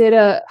I did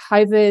a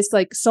high-vis,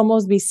 like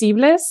Somos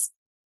Visibles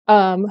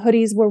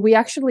hoodies, where we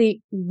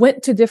actually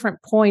went to different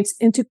points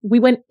we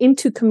went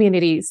into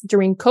communities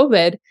during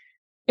COVID,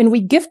 and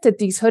we gifted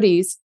these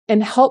hoodies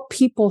and helped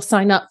people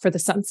sign up for the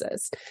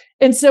census.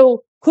 And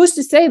so who's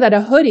to say that a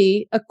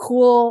hoodie, a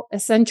cool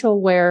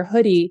essential wear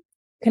hoodie,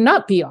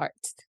 cannot be art?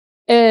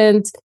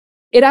 And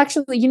it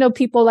actually,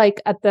 people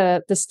like at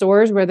the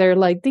stores where they're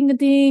like ding a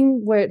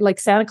ding, where like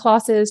Santa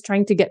Claus is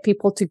trying to get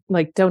people to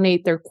like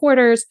donate their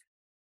quarters.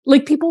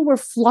 Like people were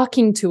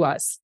flocking to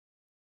us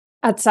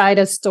outside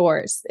of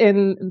stores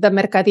in the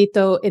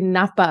Mercadito in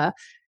Napa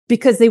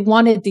because they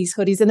wanted these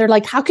hoodies. And they're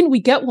like, how can we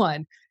get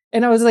one?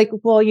 And I was like,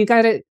 well, you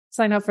got to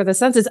sign up for the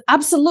census.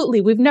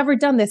 Absolutely. We've never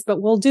done this,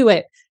 but we'll do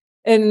it.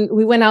 And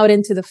we went out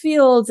into the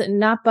fields in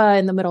Napa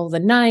in the middle of the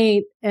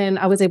night, and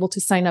I was able to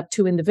sign up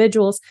 2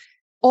 individuals.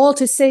 All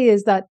to say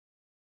is that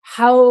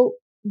how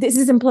this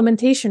is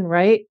implementation,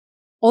 right?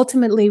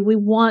 Ultimately, we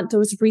want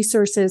those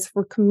resources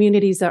for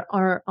communities that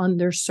are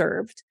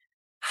underserved.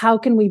 How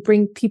can we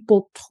bring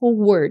people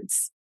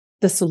towards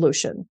the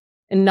solution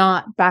and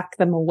not back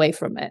them away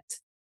from it?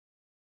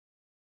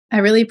 I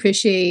really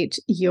appreciate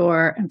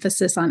your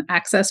emphasis on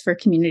access for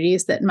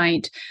communities that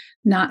might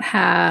not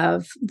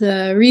have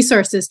the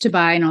resources to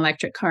buy an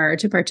electric car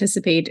to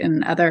participate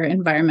in other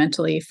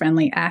environmentally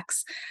friendly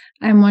acts.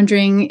 I'm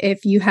wondering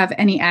if you have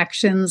any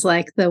actions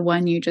like the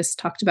one you just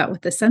talked about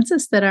with the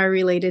census that are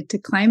related to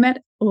climate,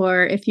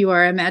 or if you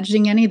are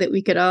imagining any that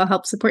we could all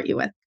help support you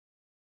with.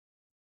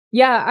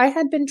 Yeah, I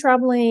had been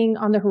traveling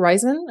on the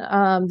horizon.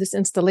 This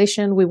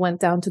installation, we went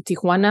down to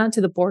Tijuana,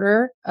 to the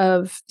border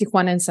of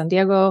Tijuana and San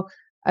Diego.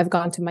 I've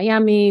gone to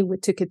Miami. We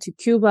took it to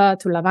Cuba,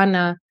 to La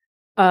Habana.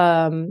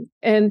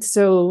 And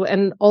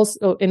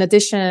also in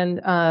addition,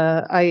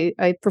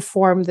 I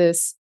performed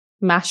this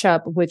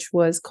mashup, which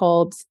was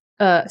called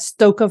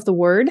Stoke of the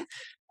Word,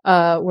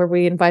 where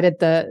we invited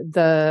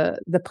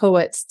the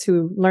poets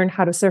to learn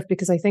how to surf,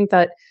 because I think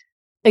that,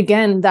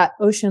 again, that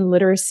ocean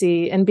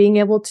literacy and being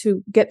able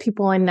to get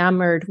people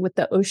enamored with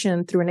the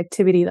ocean through an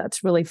activity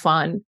that's really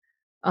fun,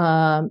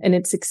 and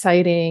it's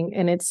exciting,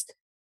 and it's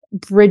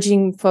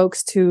bridging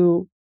folks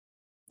to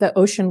the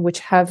ocean, which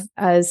have,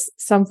 as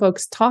some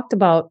folks talked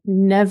about,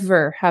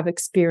 never have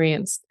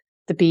experienced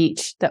the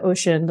beach, the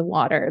ocean, the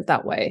water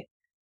that way.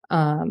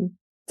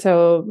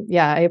 So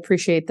yeah, I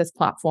appreciate this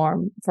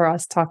platform for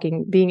us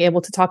being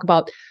able to talk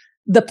about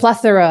the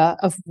plethora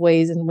of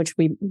ways in which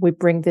we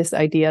bring these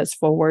ideas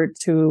forward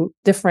to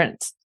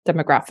different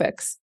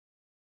demographics.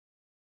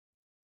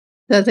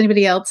 Does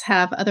anybody else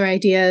have other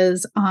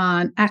ideas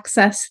on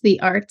access, the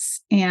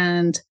arts,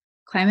 and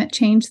climate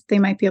change that they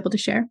might be able to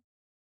share?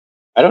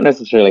 I don't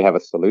necessarily have a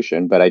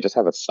solution, but I just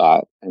have a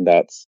thought, and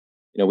that's,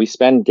 we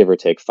spend, give or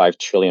take, $5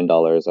 trillion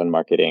on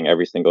marketing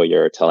every single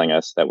year, telling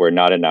us that we're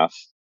not enough,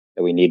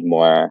 that we need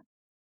more,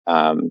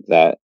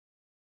 that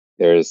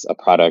there's a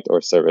product or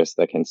service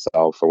that can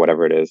solve for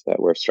whatever it is that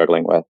we're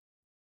struggling with.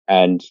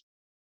 And,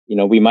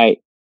 we might,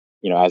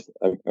 as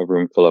a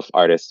room full of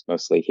artists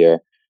mostly here,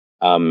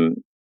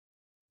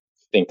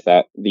 think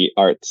that the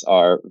arts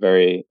are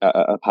very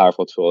a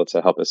powerful tool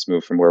to help us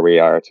move from where we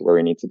are to where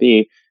we need to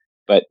be.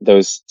 But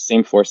those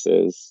same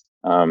forces,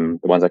 the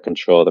ones that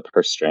control the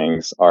purse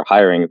strings, are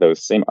hiring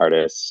those same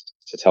artists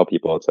to tell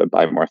people to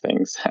buy more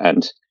things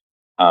and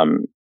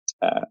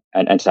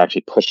to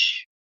actually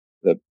push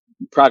the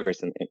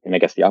progress in I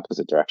guess the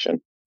opposite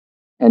direction.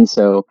 And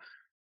so,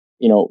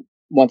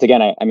 once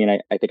again,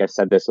 I think I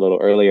said this a little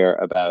earlier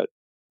about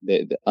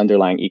the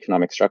underlying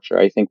economic structure.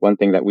 I think one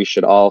thing that we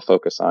should all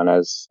focus on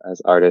as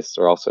artists,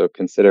 or also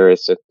consider,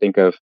 is to think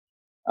of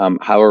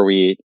how are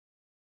we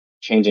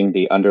changing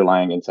the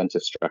underlying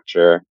incentive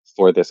structure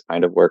for this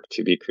kind of work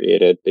to be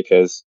created.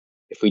 Because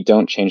if we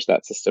don't change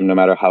that system, no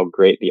matter how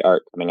great the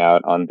art coming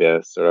out on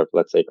the sort of,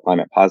 let's say,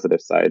 climate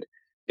positive side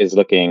is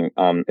looking,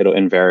 it'll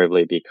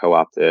invariably be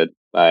co-opted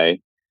by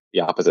the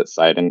opposite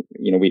side. And,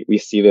 we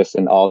see this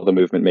in all the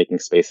movement making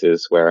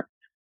spaces where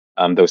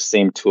those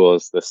same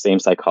tools, the same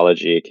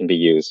psychology can be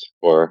used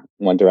for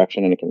one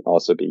direction, and it can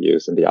also be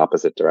used in the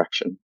opposite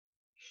direction.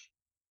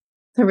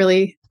 It's a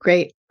really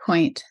great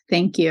point.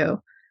 Thank you.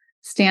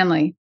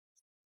 Stanley.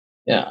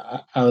 Yeah,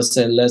 I would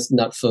say let's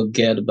not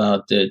forget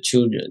about the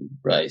children,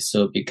 right?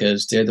 So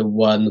because they're the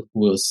one who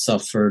will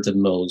suffer the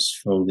most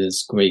from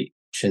this great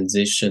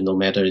transition, no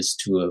matter it's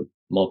to a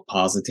more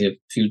positive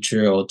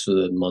future or to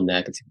a more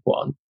negative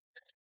one.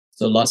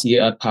 So last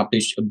year I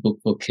published a book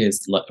for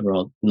kids like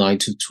around 9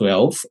 to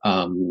 12.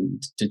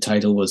 The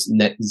title was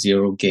Net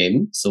Zero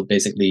Game. So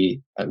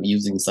basically I'm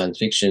using science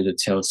fiction to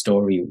tell a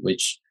story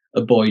which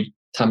a boy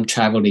time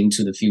traveling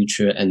to the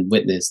future and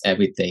witness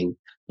everything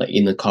like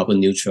in a carbon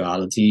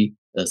neutrality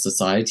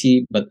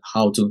society, but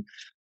how to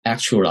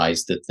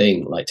actualize the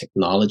thing like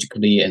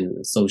technologically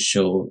and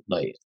social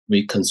like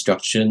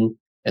reconstruction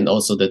and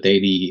also the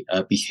daily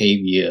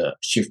behavior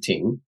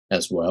shifting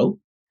as well.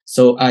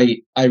 So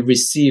I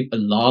received a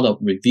lot of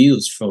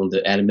reviews from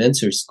the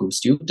elementary school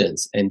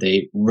students, and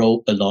they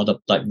wrote a lot of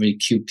like really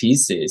cute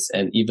pieces,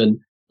 and even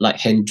like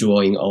hand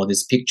drawing all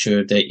this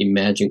picture they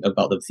imagine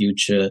about the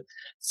future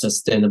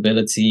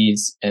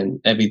sustainabilities, and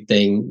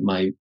everything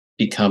might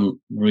become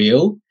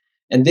real.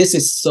 And this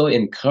is so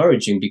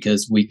encouraging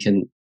because we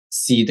can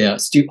see they are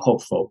still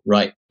hopeful,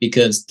 right?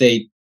 Because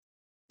they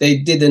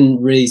didn't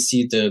really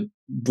see the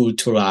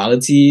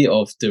brutality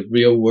of the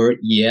real world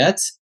yet,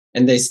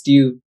 and they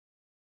still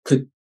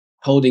could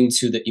holding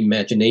to the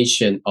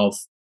imagination of,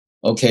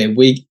 okay,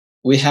 we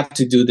have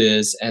to do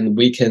this, and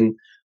we can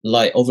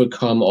like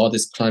overcome all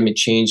this climate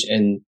change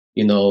and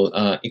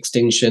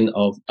extinction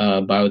of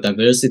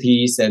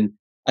biodiversities. And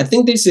I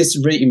think this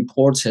is really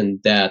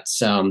important that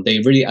they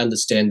really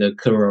understand the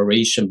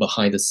correlation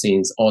behind the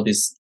scenes, all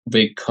these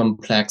very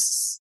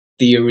complex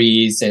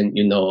theories and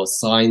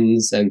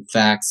science and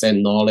facts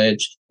and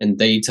knowledge and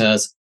data.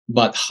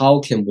 But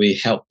how can we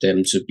help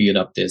them to build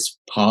up this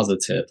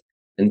positive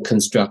and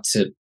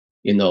constructive,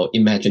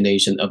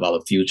 imagination about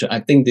the future? I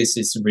think this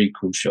is really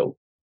crucial.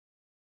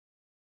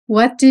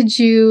 What did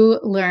you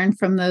learn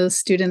from those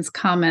students'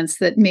 comments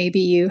that maybe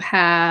you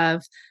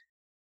have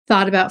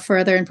thought about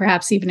further and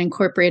perhaps even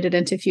incorporated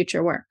into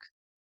future work?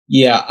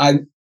 Yeah,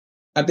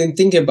 I've been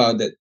thinking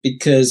about it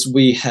because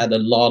we had a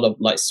lot of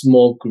like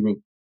small group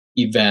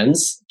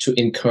events to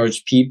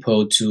encourage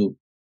people to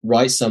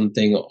write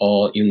something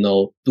or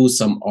do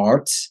some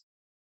art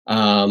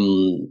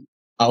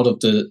out of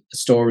the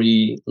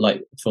story,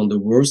 like from the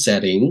world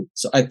setting.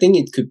 So I think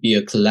it could be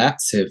a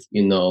collective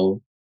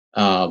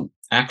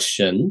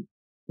action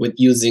with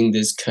using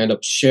this kind of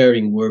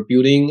sharing world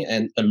building,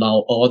 and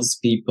allow all these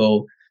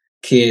people,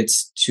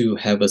 kids, to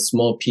have a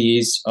small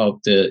piece of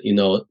the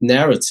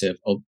narrative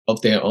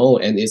of their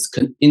own, and it's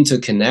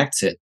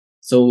interconnected.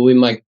 So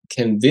we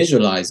can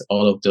visualize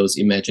all of those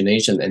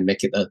imagination and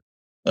make it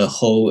a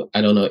whole,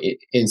 I don't know,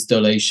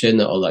 installation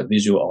or like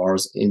visual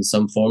arts in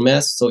some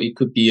formats. So it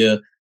could be a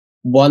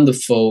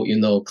wonderful,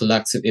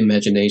 collective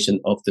imagination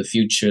of the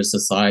future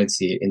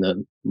society in a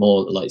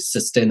more like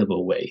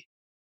sustainable way.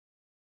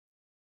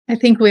 I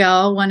think we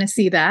all want to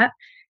see that.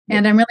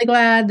 And I'm really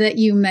glad that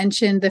you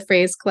mentioned the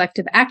phrase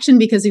collective action,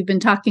 because we've been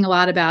talking a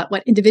lot about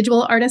what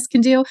individual artists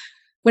can do.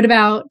 What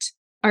about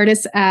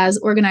artists as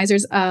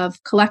organizers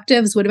of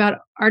collectives? What about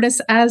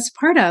artists as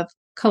part of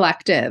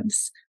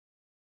collectives?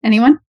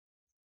 Anyone?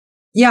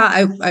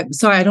 Yeah, I'm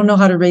sorry, I don't know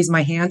how to raise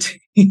my hand.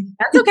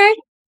 That's okay.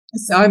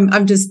 So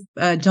I'm just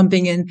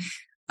jumping in.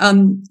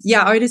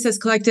 Yeah, artists as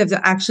collectives.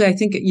 Actually, I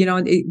think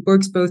it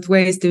works both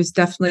ways. There's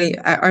definitely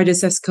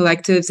artists as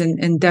collectives,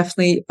 and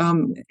definitely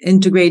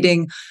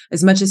integrating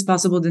as much as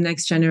possible the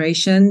next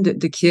generation,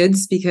 the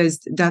kids, because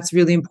that's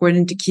really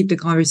important to keep the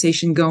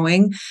conversation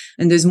going.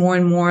 And there's more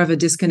and more of a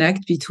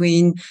disconnect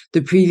between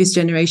the previous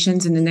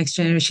generations and the next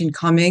generation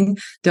coming.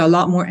 They're a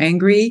lot more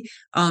angry.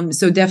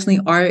 So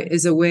definitely art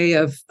is a way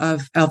of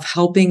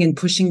helping and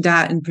pushing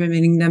that and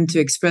permitting them to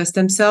express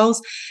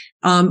themselves.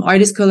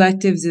 Artist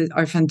collectives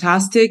are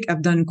fantastic.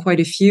 I've done quite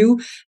a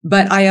few,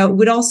 but I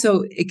would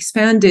also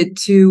expand it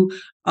to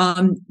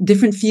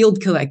different field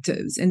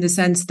collectives, in the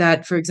sense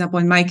that, for example,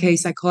 in my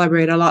case, I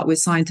collaborate a lot with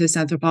scientists,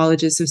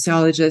 anthropologists,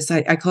 sociologists.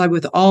 I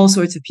collaborate with all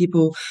sorts of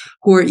people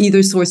who are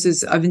either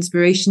sources of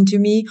inspiration to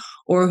me,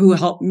 or who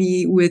help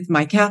me with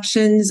my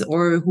captions,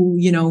 or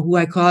who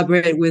I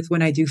collaborate with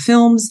when I do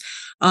films.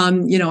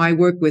 I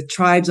work with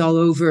tribes all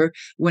over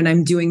when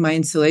I'm doing my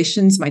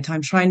installations, my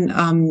time shrine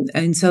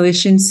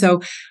installations.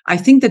 So I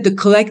think that the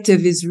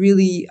collective is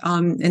really,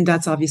 and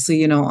that's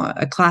obviously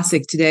a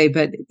classic today,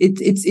 but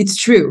it's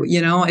true.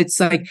 It's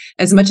like,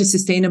 as much as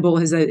sustainable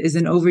is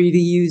an overly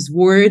used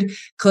word,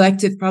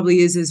 collective probably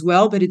is as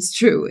well, but it's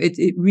true.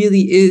 It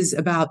really is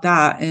about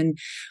that, and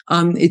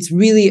it's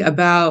really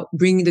about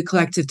bringing the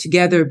collective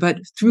together, but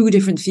through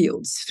different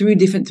fields, through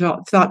different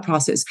thought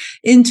process,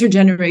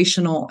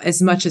 intergenerational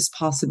as much as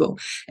possible.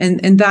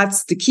 And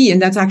that's the key.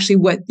 And that's actually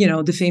what,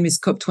 the famous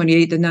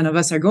COP28 that none of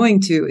us are going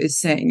to is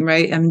saying,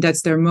 right? I mean,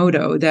 that's their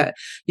motto, that,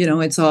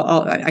 it's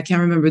all, I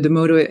can't remember the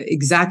motto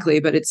exactly,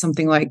 but it's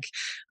something like,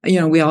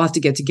 we all have to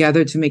get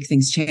together to make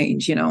things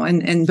change,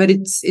 but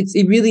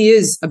it really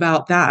is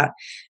about that.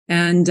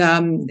 And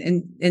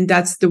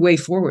that's the way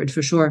forward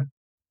for sure.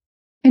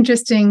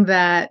 Interesting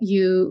that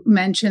you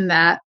mentioned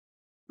that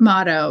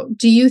motto.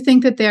 Do you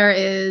think that there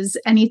is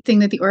anything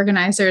that the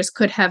organizers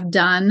could have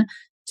done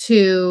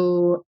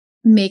to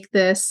make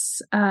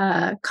this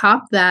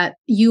COP that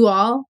you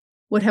all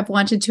would have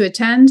wanted to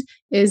attend?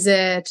 Is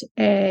it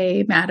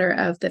a matter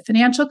of the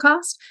financial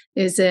cost?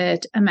 Is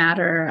it a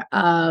matter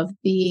of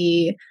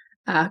the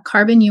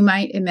carbon you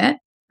might emit?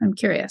 I'm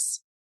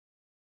curious.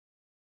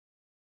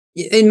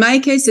 In my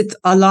case, it's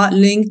a lot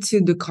linked to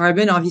the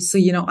carbon.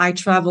 Obviously, I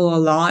travel a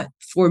lot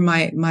for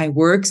my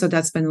work, so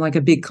that's been like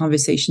a big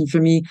conversation for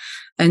me,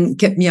 and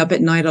kept me up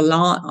at night a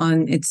lot.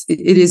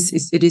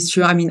 It is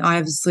true. I mean,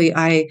 obviously,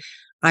 I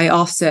I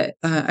offset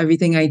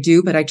everything I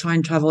do, but I try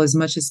and travel as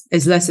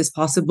less as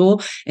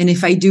possible. And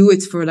if I do,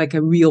 it's for like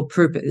a real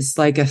purpose,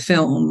 like a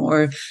film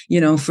or,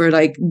 for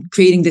like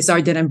creating this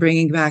art that I'm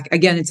bringing back.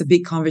 Again, it's a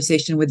big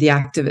conversation with the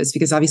activists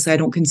because obviously I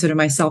don't consider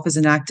myself as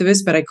an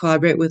activist, but I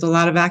collaborate with a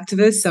lot of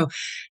activists. So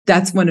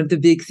that's one of the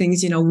big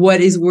things,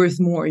 what is worth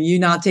more? You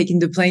not taking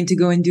the plane to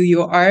go and do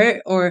your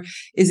art, or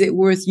is it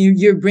worth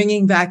you're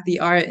bringing back the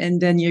art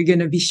and then you're going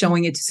to be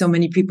showing it to so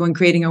many people and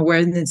creating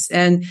awareness?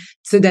 And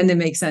so then it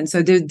makes sense.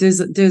 So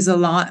there's a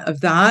lot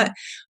of that.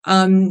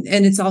 And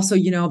it's also,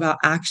 about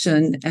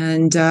action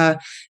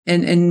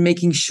and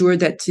making sure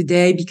that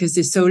today, because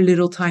there's so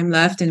little time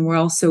left and we're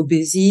all so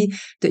busy,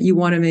 that you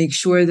want to make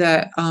sure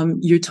that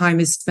your time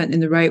is spent in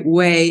the right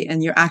way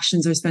and your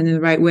actions are spent in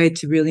the right way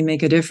to really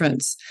make a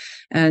difference.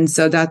 And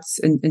so that's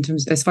in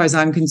terms, as far as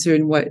I'm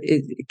concerned, what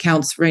it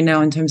counts right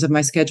now in terms of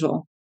my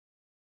schedule.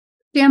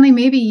 Stanley,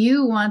 maybe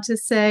you want to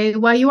say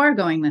why you are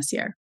going this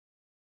year.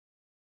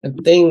 I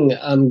think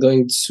I'm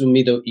going to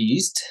Middle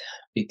East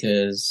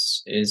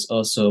because it's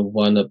also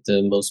one of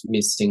the most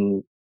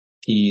missing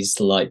piece.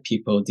 Like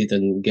people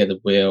didn't get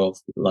aware of,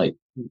 like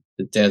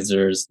the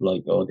deserts,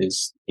 like all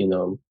this,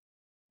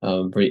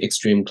 very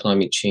extreme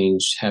climate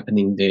change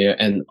happening there,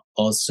 and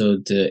also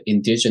the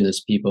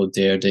indigenous people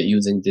there. They're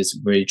using this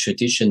very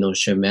traditional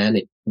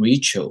shamanic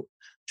ritual,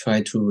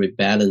 try to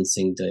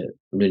rebalancing the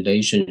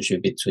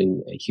relationship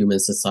between human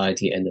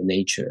society and the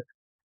nature.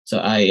 So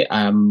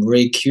I'm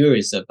really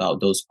curious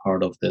about those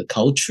part of the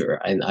culture,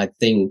 and I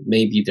think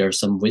maybe there are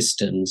some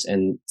wisdoms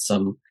and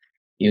some,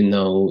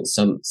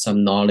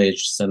 some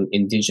knowledge, some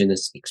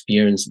indigenous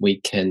experience we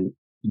can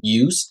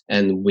use,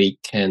 and we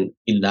can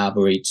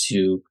elaborate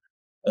to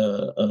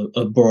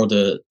a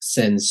broader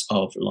sense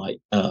of like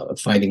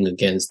fighting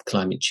against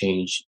climate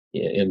change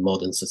in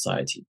modern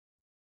society.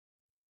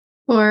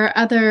 For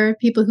other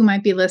people who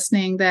might be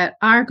listening that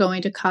are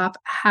going to COP,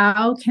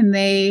 how can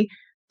they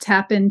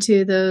tap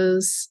into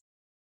those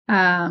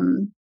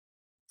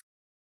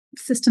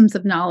systems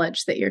of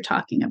knowledge that you're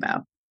talking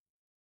about?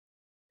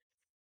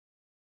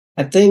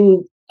 I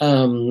think,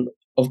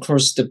 of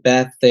course, the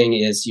bad thing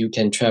is you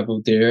can travel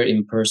there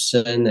in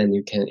person and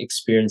you can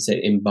experience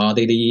it in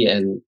bodily,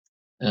 and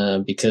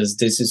because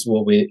this is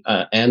what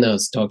Anna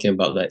was talking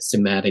about, like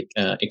somatic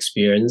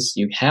experience.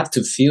 You have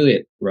to feel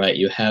it, right?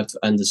 You have to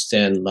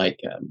understand like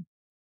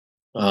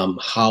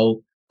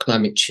how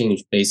climate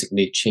change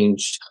basically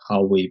changed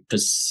how we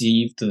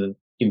perceive the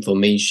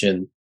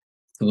information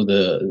through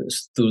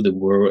the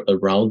world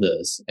around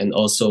us. And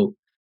also,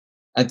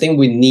 I think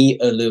we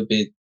need a little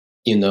bit,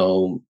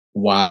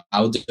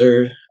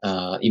 wilder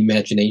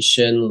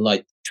imagination,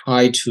 like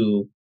try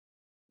to,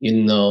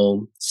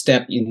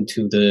 step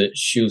into the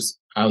shoes.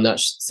 I'll not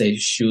say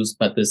shoes,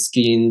 but the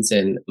skins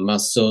and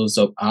muscles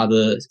of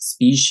other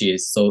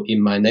species. So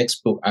in my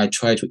next book, I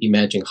try to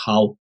imagine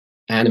how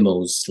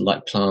animals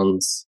like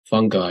plants,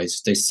 fungi,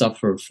 they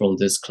suffer from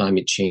this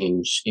climate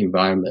change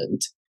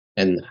environment,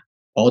 and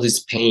all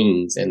these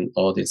pains and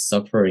all these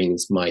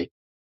sufferings might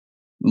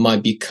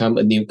become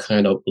a new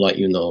kind of like,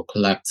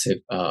 collective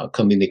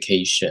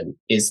communication.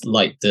 It's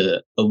like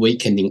the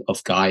awakening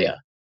of Gaia.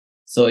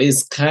 So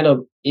it's kind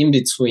of in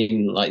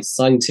between like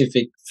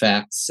scientific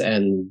facts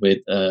and with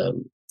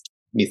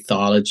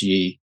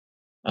mythology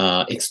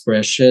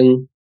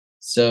expression.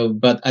 So,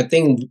 but I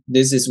think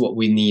this is what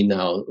we need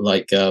now.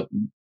 Like,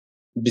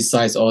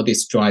 besides all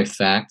these dry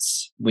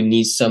facts, we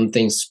need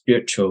something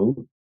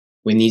spiritual.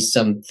 We need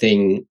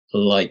something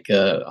like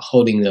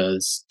holding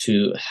us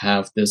to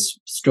have this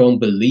strong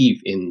belief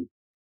in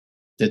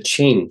the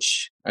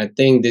change. I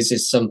think this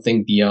is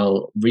something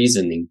beyond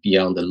reasoning,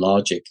 beyond the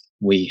logic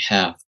we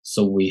have.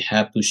 So we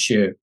have to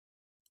share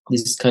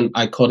this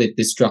I call it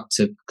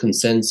destructive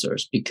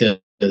consensus, because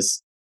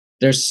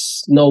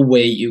there's no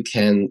way you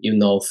can,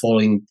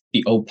 following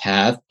the old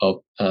path of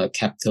a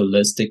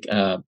capitalistic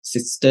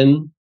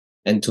system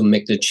and to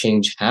make the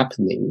change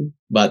happening.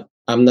 But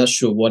I'm not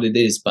sure what it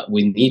is, but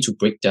we need to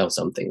break down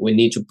something. We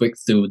need to break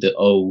through the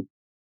old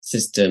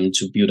system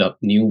to build up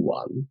new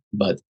one.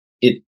 But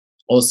it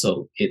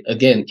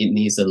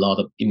needs a lot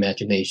of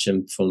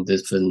imagination from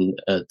different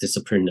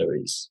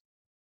disciplinaries.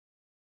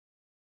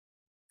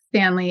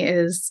 Stanley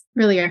is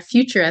really our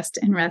futurist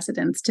in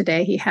residence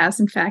today. He has,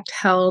 in fact,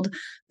 held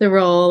the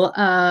role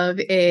of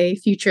a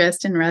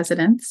futurist in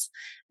residence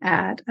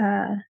at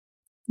a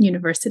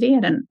university,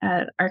 at an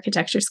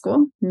architecture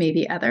school,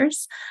 maybe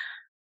others.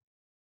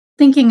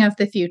 Thinking of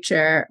the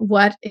future,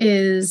 what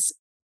is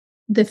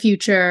the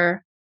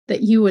future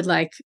that you would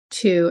like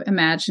to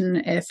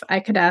imagine? If I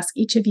could ask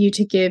each of you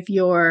to give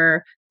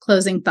your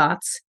closing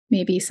thoughts,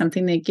 maybe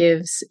something that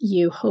gives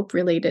you hope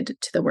related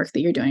to the work that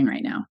you're doing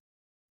right now.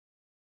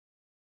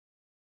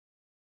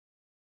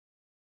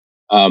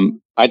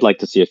 I'd like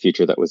to see a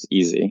future that was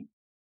easy,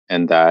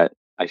 and that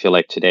I feel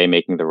like today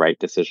making the right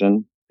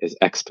decision is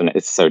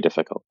it's so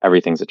difficult.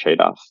 Everything's a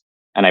trade-off.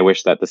 And I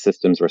wish that the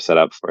systems were set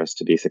up for us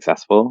to be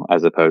successful,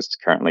 as opposed to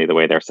currently the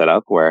way they're set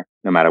up, where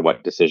no matter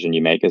what decision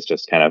you make is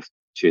just kind of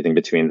choosing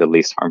between the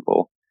least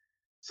harmful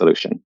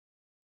solution.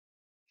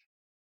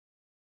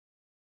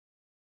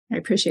 I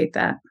appreciate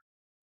that.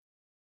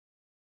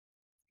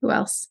 Who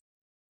else?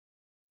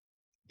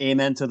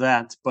 Amen to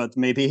that. But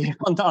maybe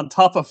on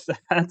top of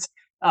that,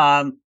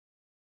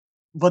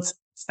 what's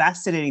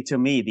fascinating to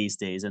me these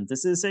days, and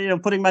this is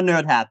putting my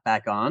nerd hat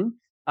back on,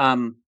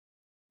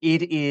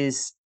 it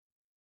is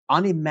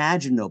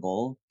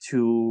unimaginable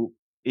to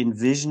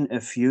envision a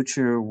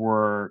future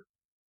where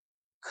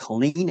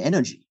clean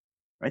energy,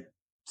 right?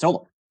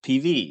 Solar,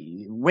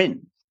 PV,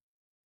 wind,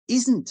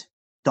 isn't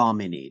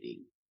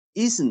dominating,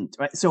 isn't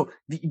right. So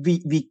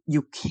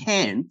you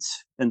can't,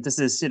 and this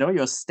is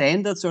your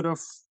standard sort of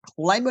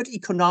climate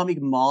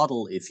economic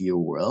model, if you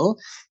will.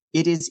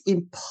 It is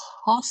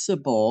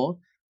impossible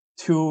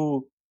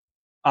to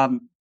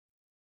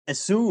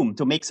assume,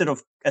 to make sort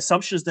of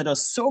assumptions that are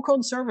so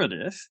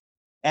conservative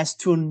as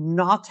to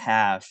not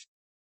have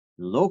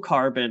low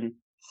carbon,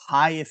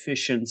 high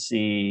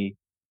efficiency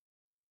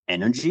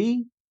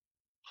energy,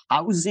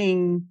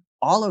 housing,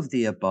 all of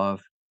the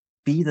above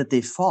be the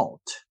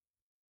default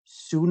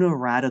sooner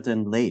rather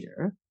than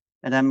later.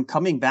 And I'm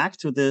coming back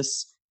to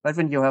this, right,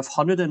 when you have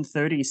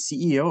 130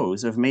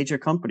 CEOs of major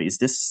companies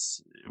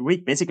this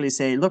week basically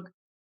say, look,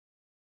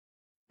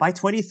 by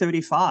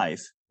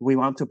 2035, we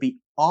want to be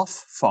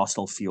off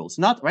fossil fuels.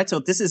 Not right. So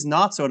this is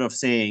not sort of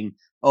saying,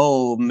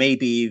 oh,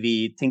 maybe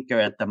we tinker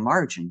at the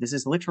margin. This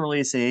is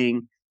literally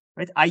saying,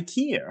 right,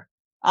 IKEA,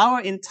 our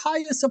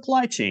entire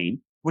supply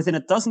chain within a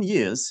dozen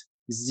years,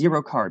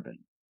 zero carbon.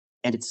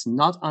 And it's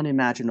not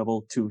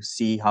unimaginable to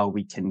see how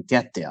we can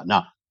get there.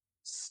 Now,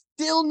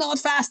 still not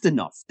fast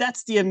enough.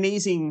 That's the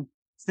amazing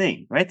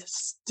thing, right?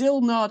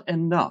 Still not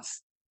enough.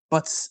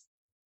 But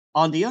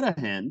on the other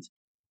hand,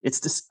 it's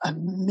this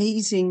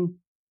amazing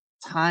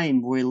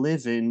time we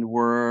live in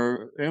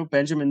where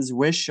Benjamin's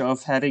wish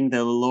of having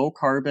the low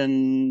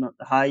carbon,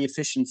 high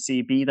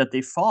efficiency be the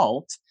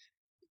default.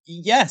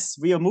 Yes,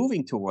 we are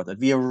moving toward it.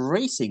 We are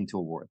racing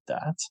toward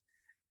that.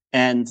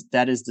 And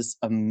that is this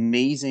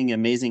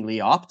amazingly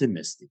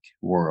optimistic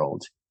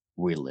world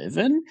we live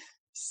in.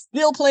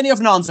 Still plenty of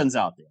nonsense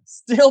out there.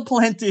 Still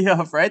plenty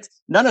of, right?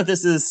 None of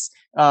this is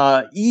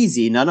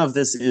easy. None of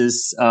this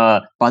is,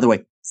 by the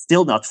way,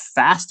 still not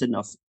fast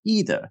enough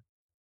either.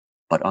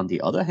 But on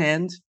the other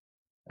hand,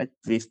 right,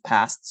 we've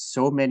passed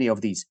so many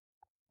of these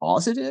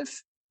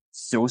positive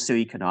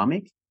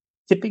socioeconomic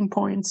tipping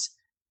points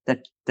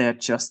that there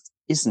just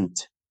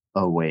isn't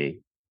a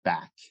way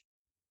back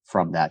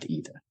from that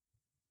either.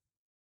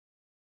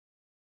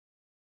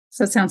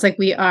 So it sounds like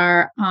we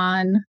are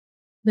on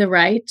the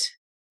right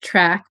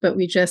track, but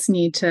we just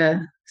need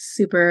to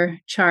turbocharge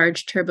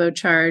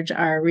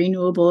our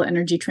renewable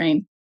energy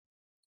train.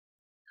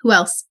 Who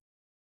else?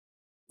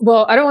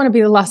 Well, I don't want to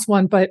be the last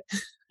one, but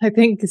I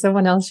think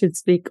someone else should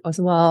speak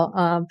as well.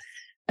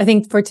 I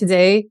think for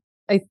today,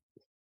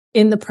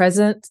 in the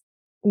present,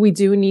 we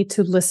do need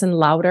to listen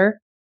louder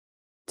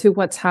to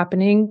what's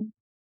happening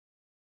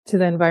to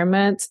the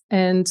environment.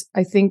 And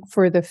I think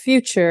for the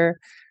future,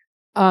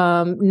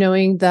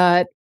 knowing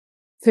that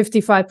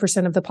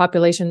 55% of the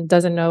population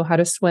doesn't know how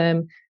to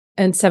swim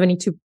and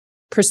 72%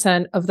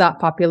 of that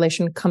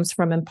population comes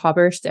from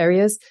impoverished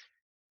areas,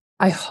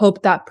 I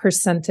hope that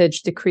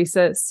percentage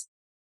decreases.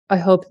 I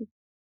hope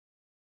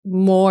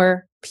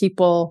more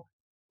people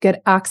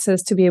get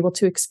access to be able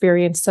to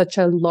experience such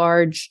a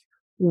large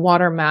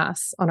water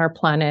mass on our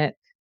planet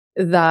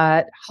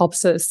that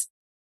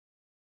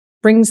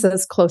brings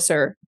us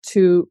closer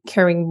to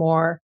caring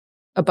more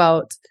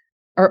about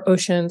our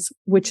oceans,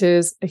 which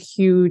is a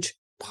huge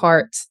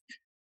part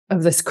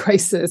of this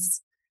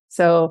crisis.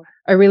 So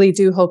I really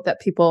do hope that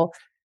people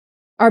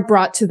are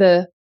brought to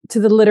the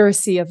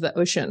literacy of the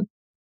ocean.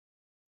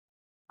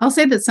 I'll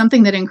say that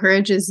something that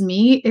encourages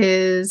me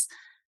is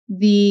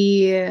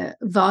the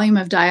volume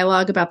of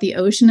dialogue about the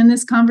ocean in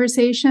this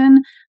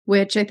conversation,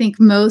 which I think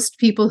most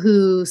people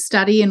who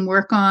study and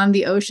work on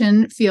the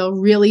ocean feel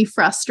really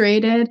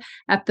frustrated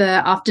at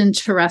the often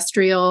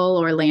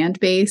terrestrial or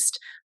land-based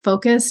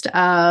focused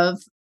of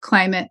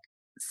climate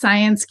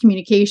science,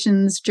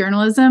 communications,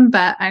 journalism.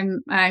 But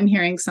I'm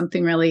hearing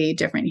something really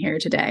different here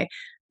today.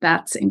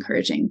 That's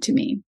encouraging to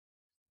me.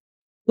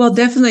 Well,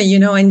 definitely,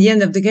 in the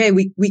end of the day,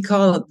 we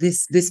call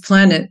this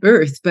planet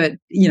Earth, but,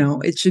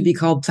 it should be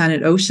called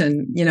planet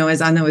Ocean.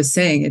 As Anna was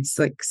saying, it's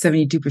like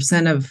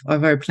 72%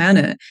 of our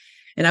planet.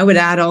 And I would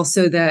add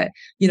also that,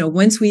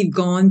 once we've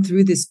gone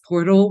through this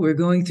portal, we're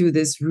going through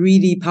this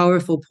really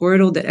powerful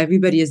portal that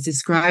everybody has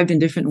described in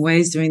different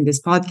ways during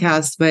this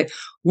podcast. But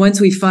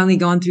once we've finally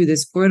gone through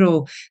this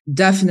portal,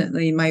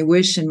 definitely my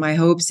wish and my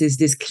hopes is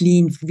this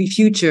clean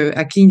future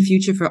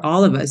for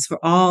all of us, for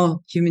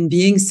all human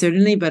beings,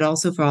 certainly, but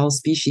also for all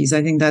species.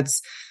 I think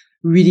that's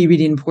really,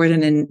 really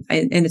important. And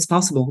it's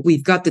possible.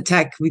 We've got the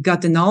tech, we've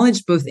got the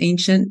knowledge, both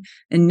ancient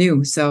and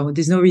new. So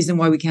there's no reason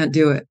why we can't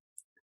do it.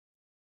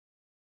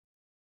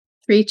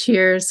 3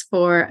 cheers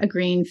for a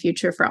green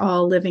future for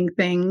all living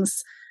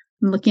things.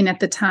 I'm looking at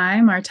the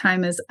time. Our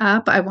time is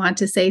up. I want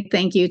to say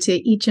thank you to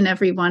each and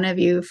every one of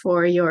you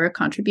for your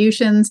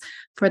contributions,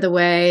 for the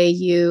way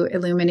you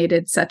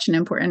illuminated such an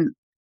important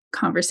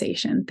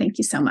conversation. Thank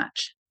you so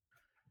much.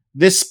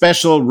 This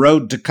special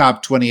Road to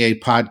COP28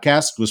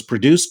 podcast was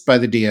produced by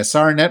the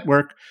DSR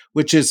Network,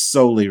 which is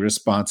solely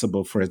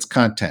responsible for its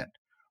content.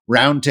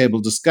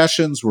 Roundtable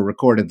discussions were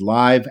recorded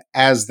live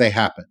as they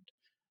happened.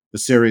 The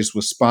series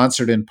was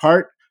sponsored in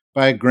part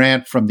by a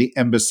grant from the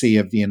Embassy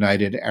of the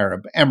United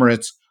Arab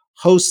Emirates,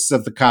 hosts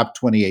of the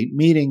COP28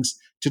 meetings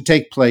to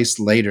take place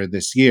later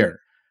this year.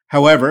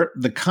 However,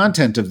 the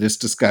content of this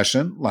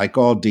discussion, like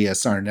all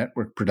DSR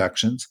Network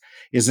productions,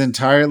 is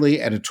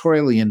entirely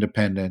editorially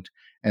independent,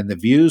 and the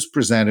views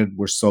presented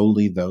were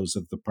solely those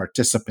of the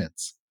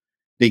participants.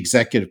 The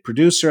executive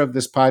producer of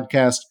this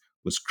podcast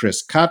was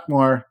Chris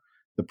Cotmore.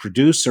 The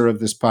producer of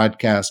this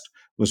podcast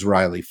was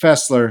Riley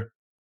Fessler.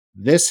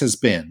 This has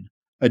been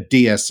a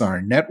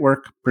DSR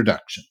Network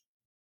production.